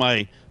is one of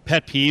my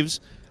pet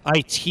peeves.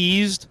 I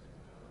teased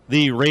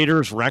the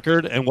Raiders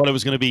record and what it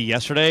was going to be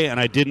yesterday, and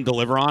I didn't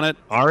deliver on it.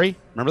 Ari,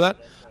 remember that?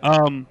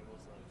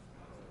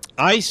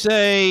 I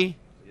say,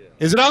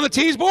 is it on the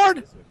tease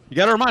board? You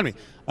got to remind me.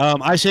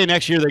 I say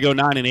next year they go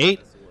 9-8.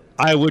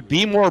 I would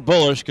be more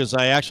bullish because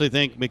I actually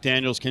think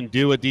McDaniels can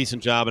do a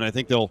decent job, and I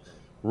think they'll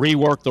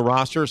rework the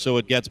roster so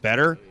it gets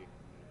better.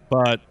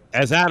 But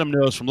as Adam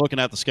knows from looking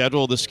at the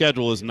schedule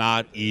is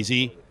not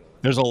easy.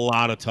 there's a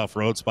lot of tough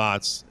road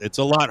spots. It's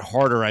a lot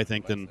harder, I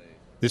think, than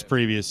this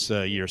previous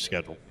year's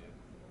schedule.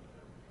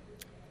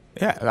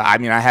 Yeah, I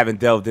mean, I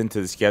haven't delved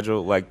into the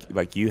schedule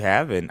like you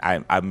have, and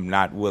I'm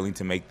not willing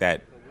to make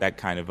that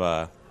kind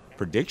of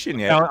prediction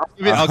yet.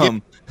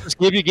 I'll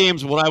give you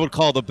games what I would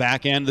call the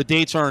back end. The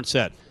dates aren't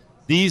set.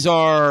 These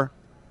are,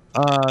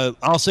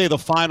 I'll say, the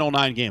final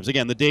 9 games.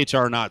 Again, the dates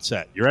are not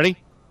set. You ready?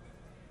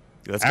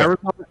 Let's go.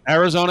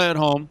 Arizona at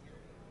home.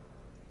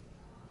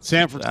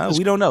 San Francisco.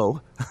 We don't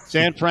know.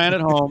 San Fran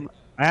at home.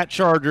 At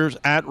Chargers.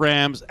 At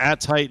Rams.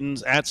 At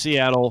Titans. At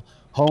Seattle.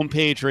 Home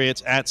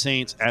Patriots. At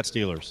Saints. At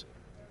Steelers.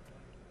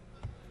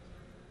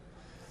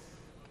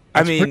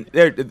 I mean,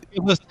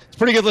 it's a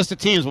pretty good list of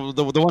teams,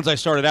 the ones I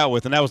started out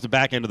with, and that was the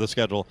back end of the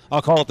schedule.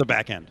 I'll call it the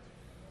back end.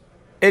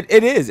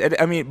 It is.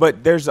 I mean,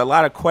 but there's a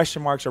lot of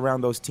question marks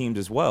around those teams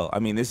as well. I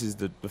mean, this is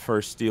the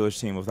first Steelers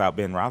team without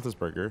Ben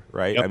Roethlisberger,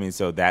 right? Yep. I mean,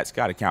 so that's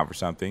got to count for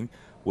something.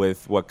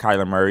 With what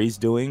Kyler Murray's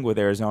doing with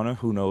Arizona,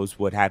 who knows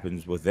what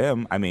happens with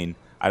them? I mean,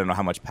 I don't know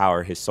how much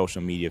power his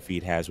social media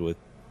feed has with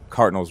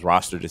Cardinals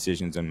roster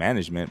decisions and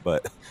management,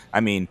 but, I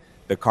mean,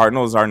 the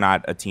Cardinals are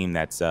not a team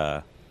that's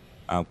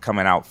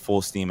coming out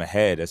full steam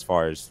ahead as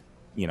far as,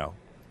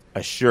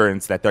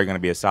 assurance that they're going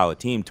to be a solid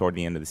team toward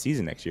the end of the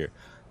season next year.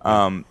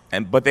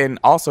 But then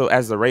also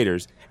as the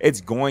Raiders,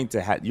 you're going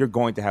to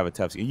have a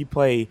tough. You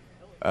play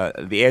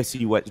the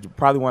AFC West,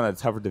 probably one of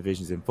the tougher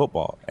divisions in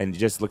football. And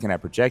just looking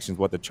at projections,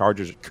 what the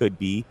Chargers could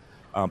be,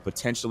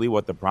 potentially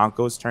what the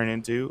Broncos turn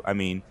into. I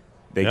mean,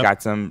 they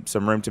got some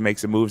room to make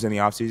some moves in the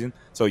offseason.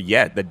 So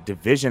yeah, the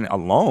division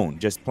alone,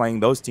 just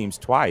playing those teams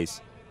twice,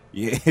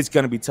 it's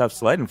going to be tough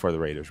sledding for the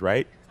Raiders,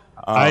 right?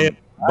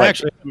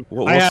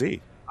 We'll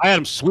see. I had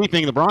them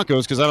sweeping the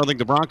Broncos because I don't think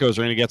the Broncos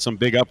are going to get some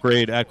big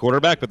upgrade at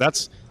quarterback, but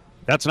that's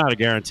not a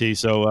guarantee.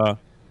 So,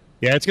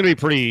 it's going to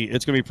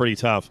be pretty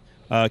tough.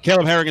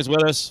 Caleb Herring is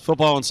with us,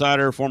 Football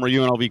Insider, former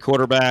UNLV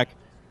quarterback.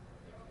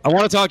 I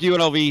want to talk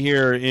UNLV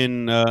here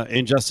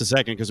in just a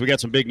second because we got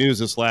some big news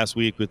this last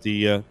week with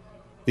the OC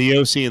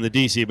and the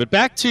DC. But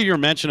back to your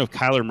mention of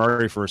Kyler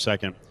Murray for a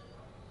second.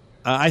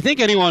 I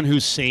think anyone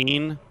who's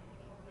sane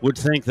would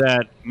think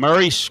that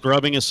Murray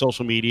scrubbing his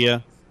social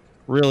media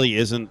really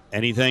isn't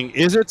anything.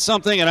 Is it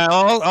something? And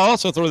I'll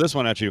also throw this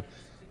one at you.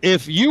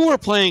 If you were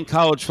playing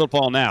college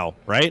football now,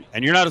 right,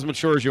 and you're not as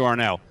mature as you are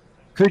now,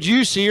 could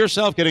you see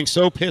yourself getting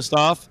so pissed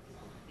off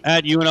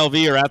at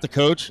UNLV or at the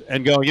coach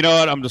and go, you know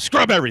what, I'm going to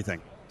scrub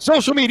everything.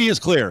 Social media is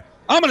clear.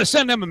 I'm going to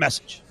send them a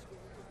message.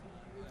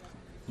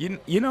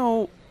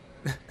 No,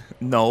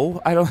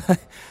 I don't.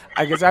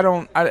 I guess I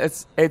don't.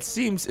 It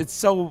seems it's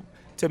so.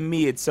 To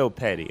me, it's so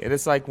petty. And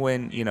it's like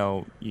when,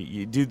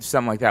 you do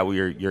something like that with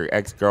your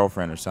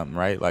ex-girlfriend or something,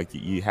 right? Like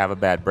you have a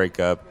bad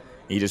breakup,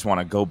 and you just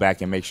want to go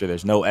back and make sure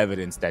there's no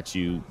evidence that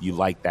you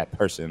like that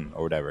person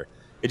or whatever.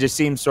 It just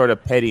seems sort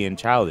of petty and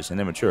childish and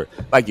immature.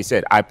 Like you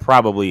said, I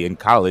probably in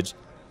college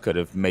could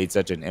have made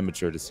such an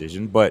immature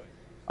decision, but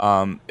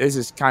this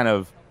is kind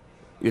of,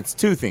 it's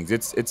two things.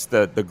 It's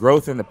the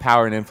growth and the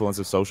power and influence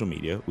of social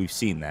media. We've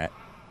seen that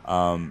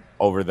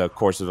over the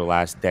course of the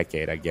last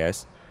decade, I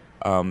guess.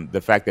 The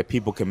fact that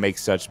people can make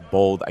such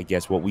bold, I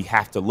guess, what we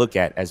have to look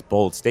at as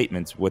bold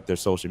statements with their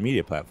social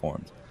media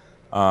platforms.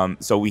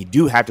 So we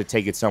do have to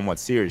take it somewhat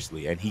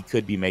seriously. And he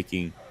could be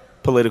making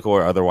political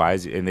or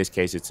otherwise. In this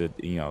case, it's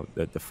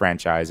the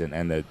franchise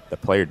and the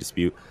player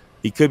dispute.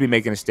 He could be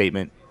making a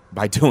statement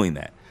by doing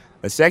that.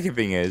 The second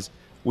thing is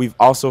we've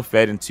also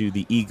fed into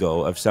the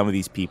ego of some of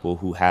these people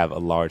who have a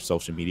large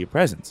social media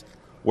presence,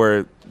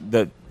 where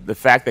the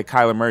fact that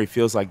Kyler Murray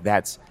feels like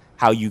that's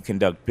how you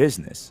conduct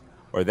business,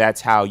 or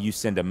that's how you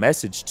send a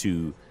message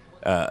to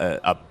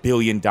a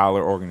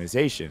billion-dollar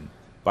organization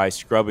by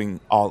scrubbing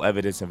all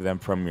evidence of them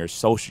from your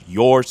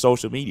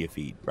social media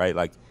feed, right?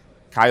 Like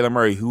Kyler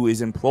Murray, who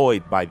is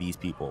employed by these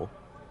people,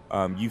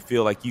 you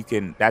feel like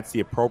that's the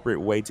appropriate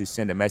way to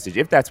send a message.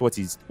 If that's what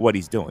he's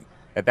doing,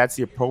 that's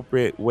the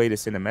appropriate way to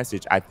send a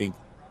message, I think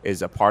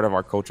is a part of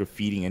our culture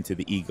feeding into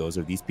the egos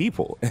of these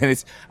people.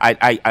 And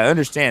I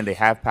understand they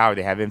have power,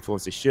 they have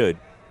influence, they should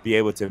be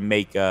able to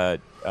make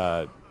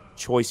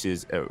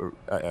choices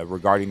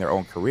regarding their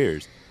own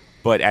careers,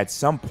 but at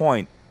some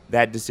point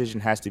that decision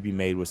has to be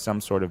made with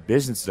some sort of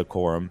business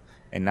decorum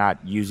and not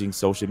using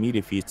social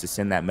media feeds to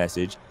send that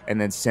message and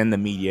then send the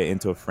media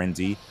into a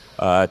frenzy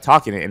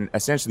talking and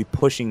essentially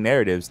pushing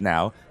narratives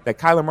now that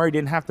Kyler Murray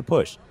didn't have to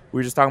push. We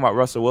were just talking about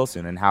Russell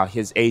Wilson and how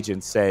his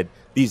agent said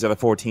these are the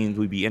 4 teams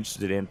we'd be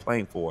interested in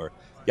playing for,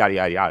 yada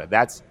yada yada.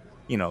 That's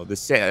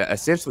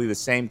essentially the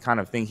same kind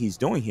of thing he's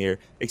doing here,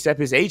 except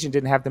his agent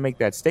didn't have to make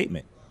that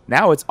statement.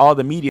 Now it's all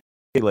the media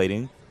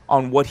speculating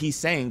on what he's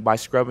saying by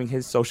scrubbing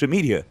his social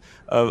media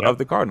of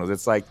the Cardinals.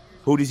 It's like,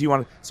 who does he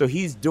want to? So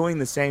he's doing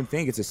the same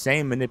thing. It's the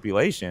same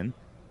manipulation,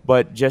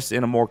 but just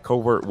in a more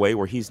covert way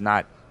where he's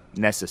not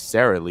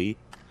necessarily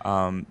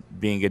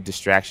being a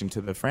distraction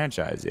to the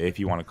franchise, if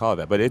you want to call it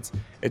that. But it's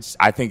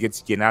I think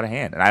it's getting out of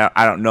hand, and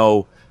I don't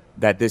know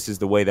that this is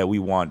the way that we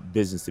want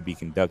business to be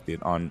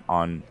conducted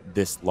on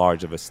this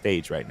large of a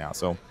stage right now.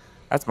 So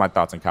that's my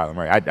thoughts on Kyler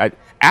Murray.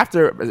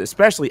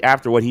 Especially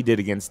after what he did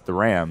against the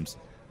Rams,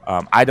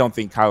 I don't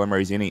think Kyler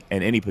Murray's in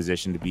any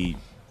position to be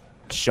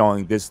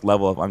showing this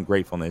level of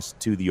ungratefulness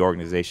to the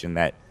organization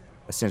that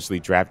essentially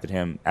drafted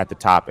him at the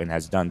top and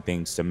has done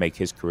things to make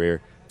his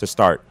career to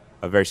start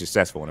a very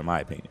successful one, in my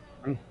opinion.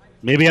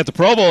 Maybe at the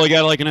Pro Bowl, he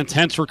got like an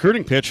intense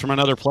recruiting pitch from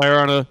another player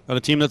on a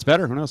team that's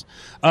better. Who knows?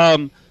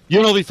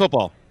 UNLV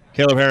football.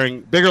 Caleb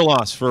Herring, bigger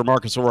loss for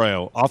Marcus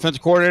Arroyo,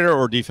 offensive coordinator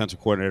or defensive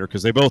coordinator,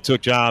 because they both took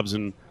jobs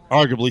and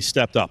arguably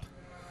stepped up.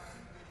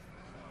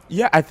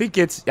 Yeah, I think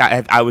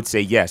I would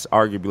say yes.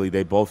 Arguably,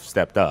 they both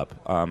stepped up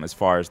as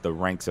far as the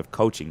ranks of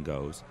coaching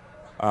goes.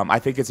 I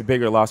think it's a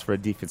bigger loss for a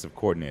defensive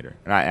coordinator.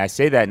 And I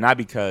say that not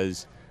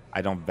because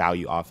I don't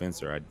value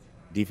offense or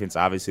defense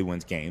obviously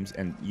wins games.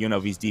 And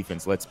UNLV's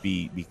defense, let's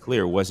be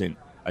clear, wasn't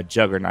a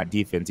juggernaut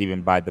defense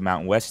even by the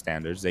Mountain West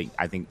standards.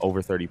 I think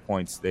over 30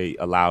 points they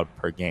allowed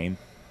per game.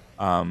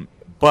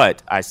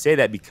 But I say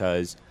that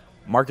because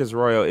Marcus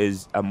Arroyo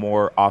is a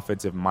more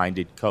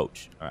offensive-minded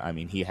coach. I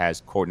mean, he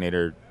has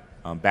coordinator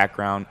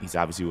background. He's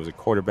obviously was a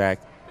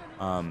quarterback.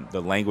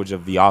 The language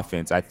of the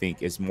offense, I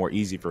think, is more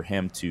easy for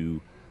him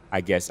to,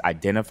 I guess,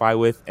 identify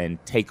with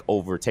and take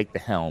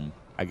the helm,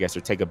 I guess,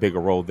 or take a bigger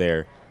role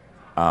there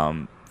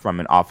from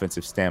an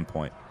offensive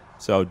standpoint.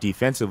 So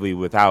defensively,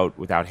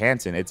 without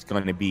Hansen, it's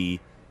going to be,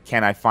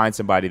 can I find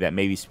somebody that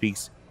maybe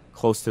speaks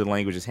close to the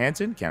language as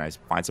Hansen? Can I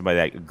find somebody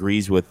that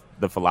agrees with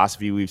the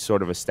philosophy we've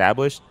sort of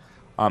established?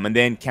 And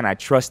then can I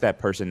trust that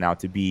person now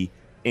to be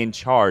in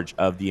charge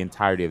of the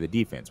entirety of the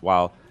defense?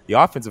 While the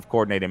offensive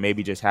coordinator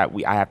maybe just I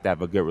have to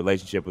have a good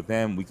relationship with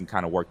them. We can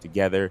kind of work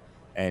together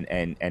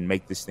and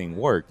make this thing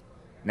work.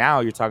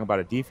 Now you're talking about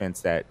a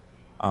defense that,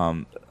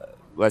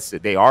 let's say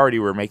they already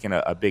were making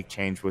a big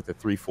change with the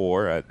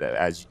 3-4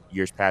 as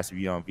years past of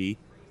UNLV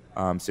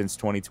since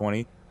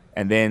 2020.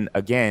 And then,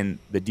 again,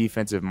 the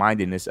defensive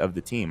mindedness of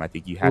the team. I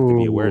think you have to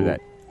be aware of that.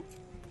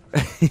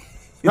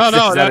 No,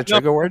 Is that a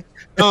trigger word?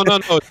 No.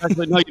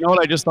 Actually, no, you know what?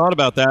 I just thought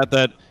about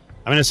that.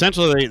 I mean,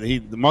 essentially,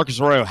 the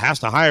Marcus Arroyo has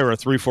to hire a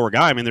 3-4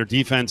 guy. I mean, their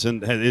defense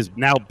is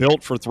now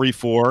built for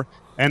 3-4,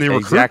 and they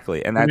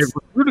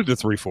recruited to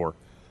 3-4.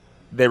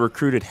 They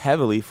recruited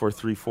heavily for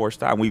 3-4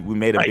 style. We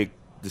made a big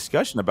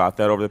discussion about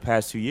that over the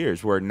past 2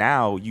 years, where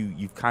now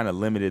you've kind of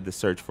limited the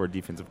search for a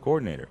defensive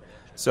coordinator.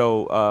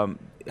 So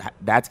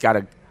that's got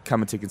to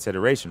come into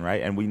consideration,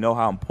 right? And we know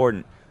how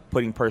important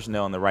putting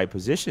personnel in the right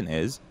position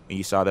is. And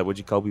you saw that with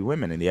Jacoby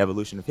Windman and the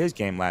evolution of his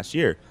game last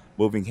year,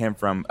 moving him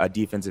from a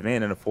defensive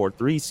end in a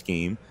 4-3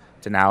 scheme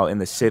to now in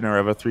the center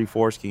of a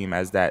 3-4 scheme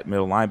as that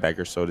middle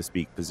linebacker, so to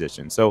speak,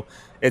 position. So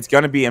it's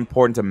going to be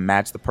important to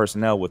match the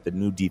personnel with the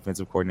new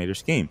defensive coordinator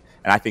scheme.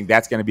 And I think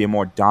that's going to be a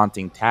more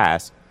daunting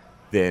task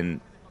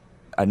than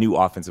a new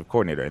offensive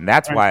coordinator. And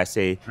that's why I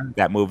say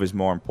that move is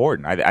more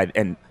important.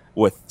 And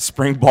with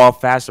spring ball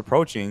fast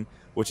approaching,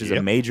 which is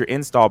a major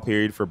install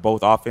period for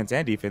both offense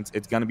and defense,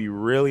 it's going to be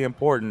really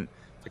important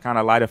to kind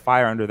of light a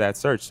fire under that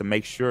search to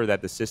make sure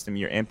that the system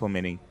you're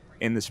implementing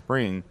in the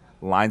spring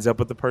lines up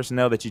with the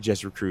personnel that you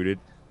just recruited,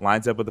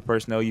 lines up with the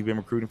personnel you've been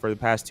recruiting for the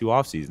past 2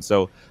 offseasons.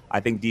 So I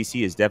think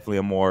DC is definitely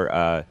a more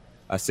a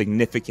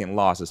significant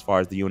loss as far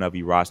as the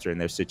UNLV roster and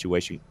their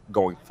situation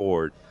going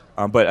forward.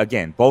 But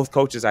again, both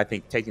coaches, I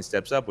think, taking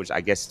steps up, which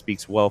I guess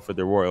speaks well for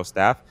the Royal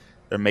staff.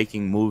 They're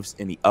making moves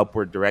in the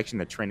upward direction.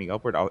 They're trending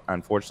upward.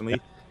 Unfortunately,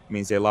 it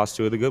means they lost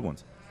 2 of the good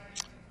ones.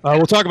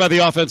 We'll talk about the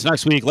offense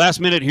next week. Last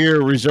minute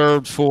here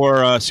reserved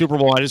for Super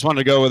Bowl. I just wanted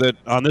to go with it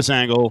on this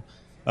angle.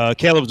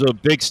 Caleb's a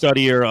big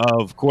studier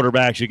of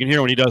quarterbacks. You can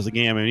hear when he does the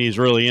game, and he's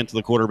really into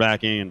the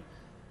quarterbacking and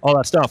all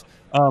that stuff.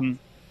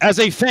 As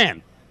a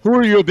fan, who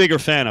are you a bigger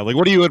fan of? Like,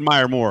 what do you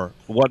admire more,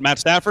 what Matt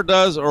Stafford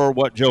does or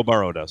what Joe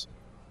Burrow does?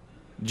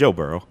 Joe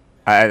Burrow.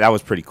 That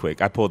was pretty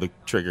quick. I pulled the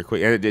trigger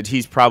quick. And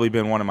he's probably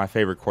been one of my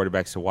favorite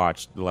quarterbacks to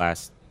watch the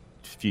last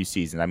few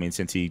seasons. I mean,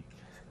 since he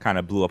kind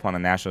of blew up on the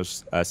national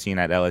scene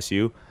at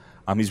LSU.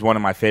 He's one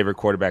of my favorite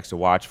quarterbacks to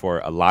watch for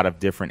a lot of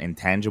different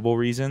intangible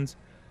reasons.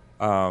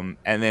 And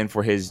then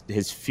for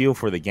his feel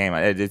for the game.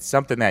 It's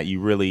something that you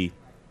really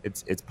 –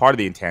 it's part of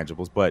the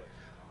intangibles, but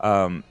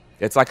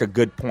it's like a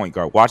good point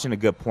guard. Watching a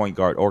good point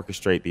guard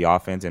orchestrate the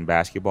offense in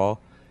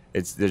basketball,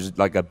 there's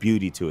like a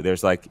beauty to it.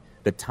 There's like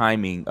the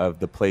timing of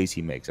the plays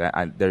he makes.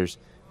 There's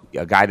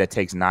a guy that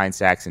takes 9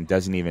 sacks and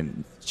doesn't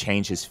even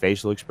change his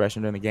facial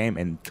expression in the game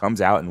and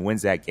comes out and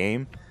wins that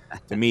game.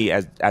 To me,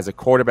 as a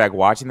quarterback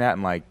watching that,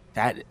 I'm like,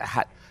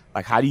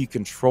 how do you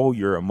control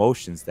your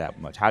emotions that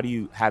much? How do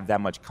you have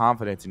that much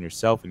confidence in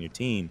yourself and your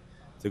team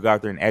to go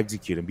out there and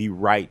execute and be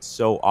right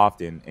so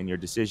often in your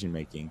decision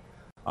making?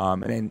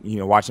 And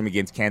then watching him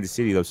against Kansas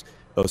City,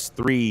 those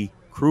 3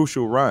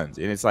 crucial runs,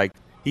 and it's like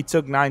he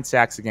took 9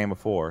 sacks the game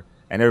before,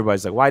 and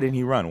everybody's like, why didn't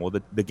he run? Well,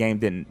 the game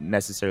didn't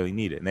necessarily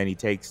need it. And then he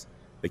takes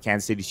the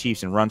Kansas City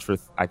Chiefs and runs for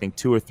I think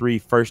 2 or 3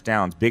 first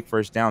downs, big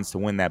first downs to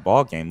win that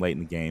ball game late in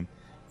the game.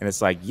 And it's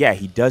like, yeah,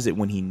 he does it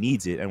when he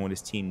needs it and when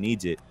his team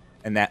needs it.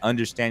 And that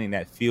understanding,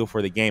 that feel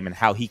for the game and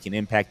how he can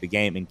impact the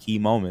game in key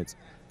moments.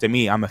 To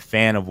me, I'm a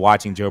fan of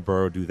watching Joe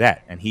Burrow do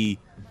that. And he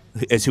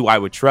is who I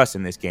would trust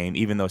in this game,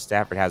 even though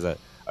Stafford has a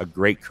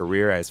great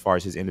career as far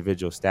as his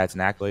individual stats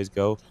and accolades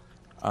go.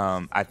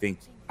 I think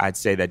I'd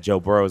say that Joe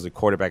Burrow is a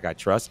quarterback I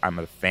trust. I'm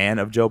a fan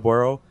of Joe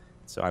Burrow,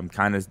 so I'm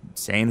kind of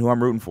saying who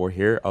I'm rooting for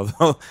here.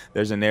 Although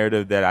there's a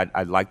narrative that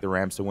I'd like the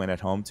Rams to win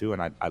at home too,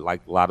 and I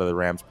like a lot of the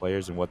Rams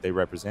players and what they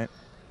represent.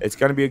 It's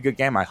going to be a good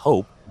game, I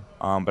hope.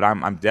 But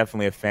I'm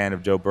definitely a fan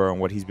of Joe Burrow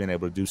and what he's been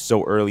able to do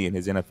so early in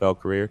his NFL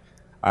career.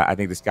 I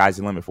think the sky's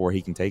the limit for where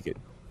he can take it.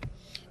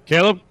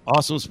 Caleb,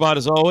 awesome spot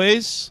as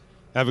always.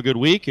 Have a good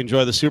week.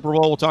 Enjoy the Super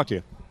Bowl. We'll talk to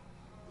you.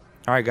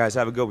 All right, guys,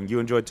 have a good one. You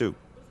enjoy it too.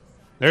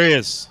 There he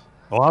is.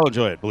 Oh, I'll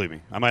enjoy it, believe me.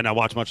 I might not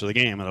watch much of the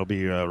game, and it'll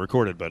be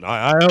recorded, but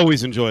I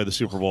always enjoy the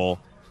Super Bowl.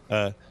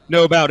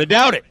 No about a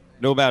doubt it.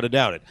 No about a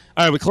doubt it.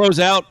 All right, we close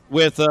out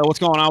with what's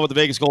going on with the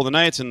Vegas Golden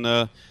Knights, and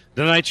the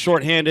Knights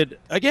shorthanded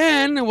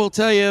again, and we'll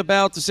tell you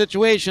about the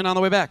situation on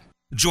the way back.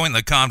 Join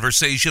the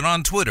conversation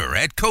on Twitter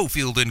at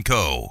Cofield &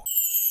 Co.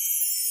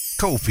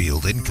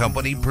 Cofield &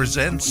 Company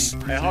presents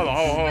Hey, hold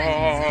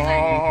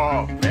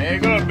on.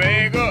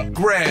 Bag up.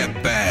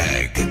 Grab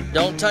Bag.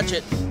 Don't touch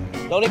it.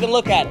 Don't even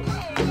look at it.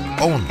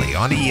 Only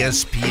on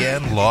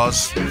ESPN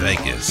Las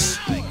Vegas.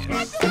 Stick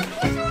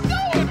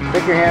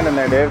your hand in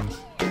there, Dave.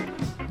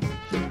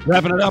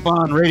 Wrapping it up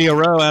on Radio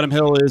Row, Adam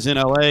Hill is in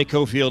L.A.,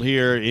 Cofield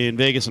here in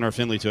Vegas in our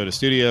Findlay Toyota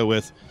studio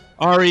with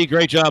Ari.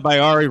 Great job by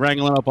Ari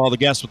wrangling up all the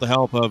guests with the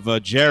help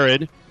of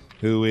Jared,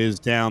 who is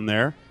down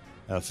there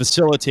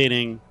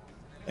facilitating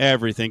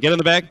everything. Get in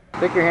the bag.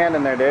 Stick your hand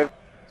in there, Dave.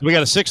 So we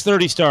got a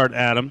 6:30 start,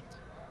 Adam.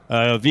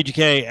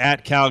 VGK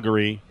at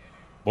Calgary.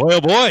 Boy,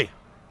 oh boy.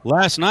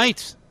 Last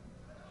night.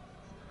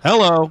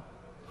 Hello.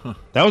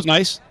 That was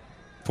nice.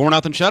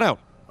 4-0 shutout.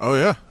 Oh,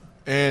 yeah.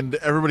 And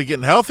everybody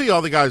getting healthy,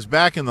 all the guys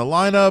back in the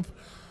lineup.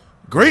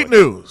 Great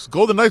news.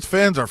 Golden Knights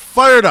fans are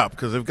fired up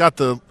because they've got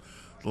the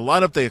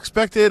lineup they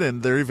expected,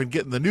 and they're even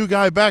getting the new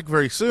guy back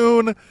very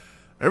soon.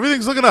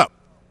 Everything's looking up.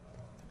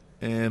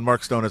 And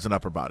Mark Stone has an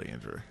upper body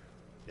injury.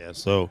 Yeah,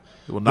 so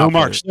no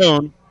Mark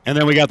Stone. And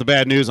then we got the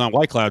bad news on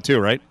White Cloud too,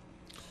 right?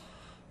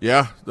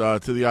 Yeah, to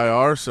the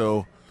IR.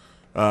 So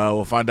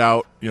we'll find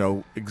out,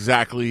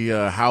 exactly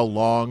how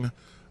long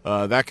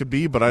that could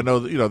be. But I know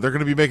that, they're going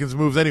to be making some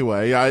moves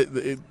anyway.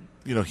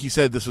 He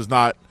said this was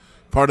not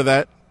part of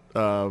that.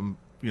 DeBoer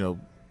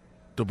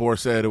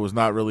said it was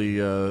not really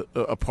a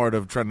part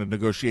of trying to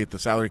negotiate the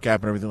salary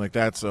cap and everything like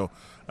that. So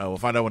we'll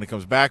find out when he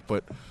comes back.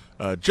 But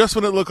just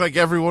when it looked like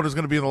everyone was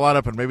going to be in the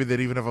lineup and maybe they'd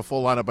even have a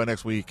full lineup by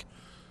next week,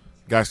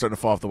 guys starting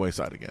to fall off the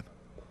wayside again.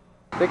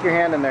 Stick your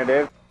hand in there,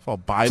 Dave. Fall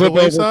by the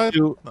wayside?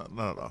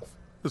 Not off.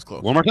 It's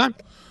close. One more time.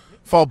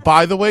 Fall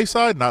by the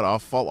wayside, not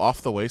off. Fall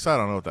off the wayside. I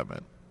don't know what that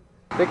meant.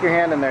 Stick your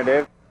hand in there,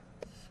 Dave.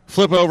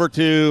 Flip over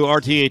to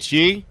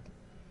RTHG.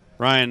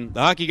 Ryan, the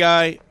hockey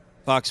guy,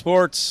 Fox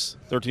Sports,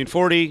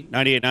 1340,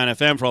 98.9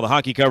 FM for all the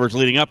hockey coverage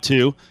leading up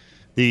to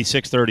the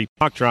 6:30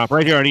 puck drop.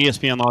 Right here on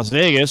ESPN Las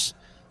Vegas,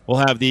 we'll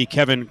have the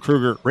Kevin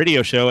Kruger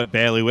radio show at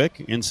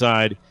Bailiwick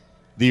inside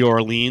the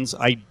Orleans.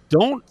 I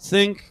don't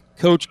think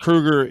Coach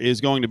Kruger is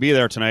going to be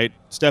there tonight.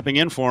 Stepping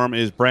in for him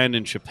is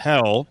Brandon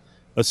Chappelle,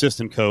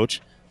 assistant coach.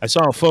 I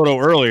saw a photo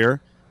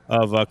earlier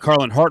of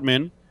Carlin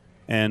Hartman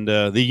and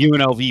the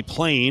UNLV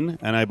plane,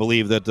 and I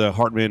believe that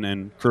Hartman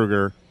and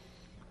Kruger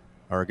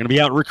are going to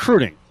be out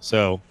recruiting.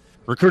 So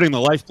recruiting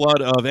the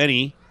lifeblood of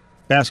any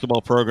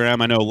basketball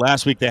program. I know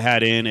last week they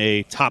had in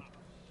a top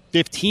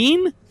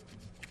 15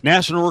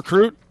 national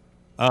recruit,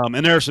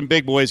 and there are some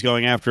big boys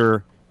going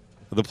after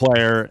the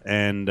player,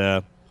 and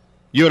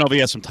UNLV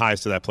has some ties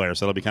to that player,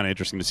 so it'll be kind of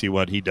interesting to see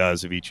what he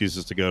does if he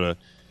chooses to go to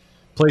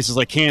places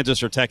like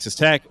Kansas or Texas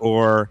Tech,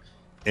 or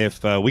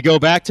if we go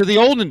back to the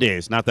olden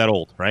days, not that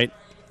old, right,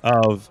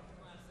 of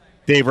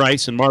Dave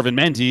Rice and Marvin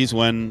Menzies,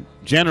 when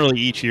generally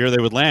each year they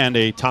would land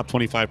a top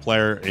 25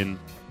 player in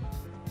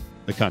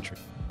the country.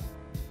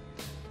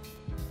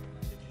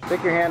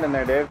 Stick your hand in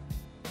there, Dave.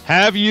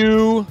 Have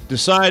you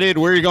decided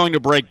where you're going to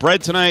break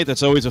bread tonight?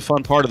 That's always a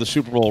fun part of the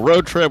Super Bowl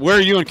road trip. Where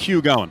are you and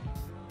Q going?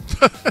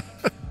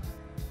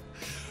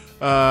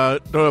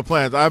 Don't have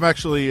plans. I'm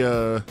actually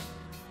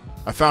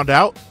I found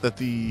out that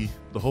the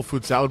Whole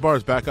Foods salad bar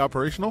is back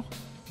operational.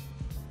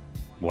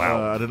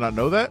 Wow. I did not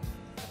know that.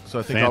 So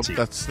I think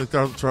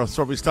I'll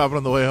probably stopping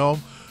on the way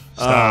home.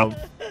 Stop.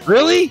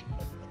 Really?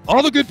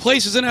 All the good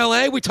places in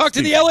L.A.? We talked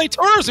to the L.A.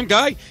 tourism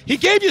guy. He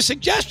gave you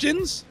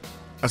suggestions.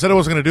 I said I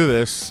wasn't going to do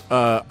this.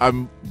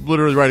 I'm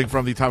literally writing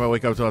from the time I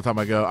wake up to the time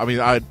I go. I mean,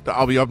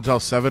 I'll be up until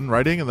 7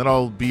 writing, and then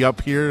I'll be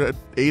up here at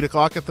 8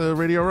 o'clock at the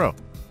Radio Row.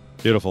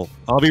 Beautiful.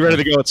 I'll be ready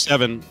to go at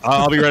 7.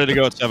 I'll be ready to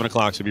go at 7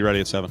 o'clock, so be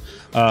ready at 7.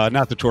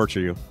 Not to torture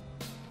you.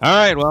 All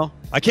right, well,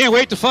 I can't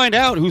wait to find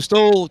out who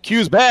stole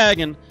Q's bag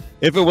and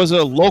if it was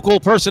a local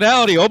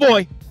personality. Oh,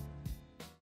 boy.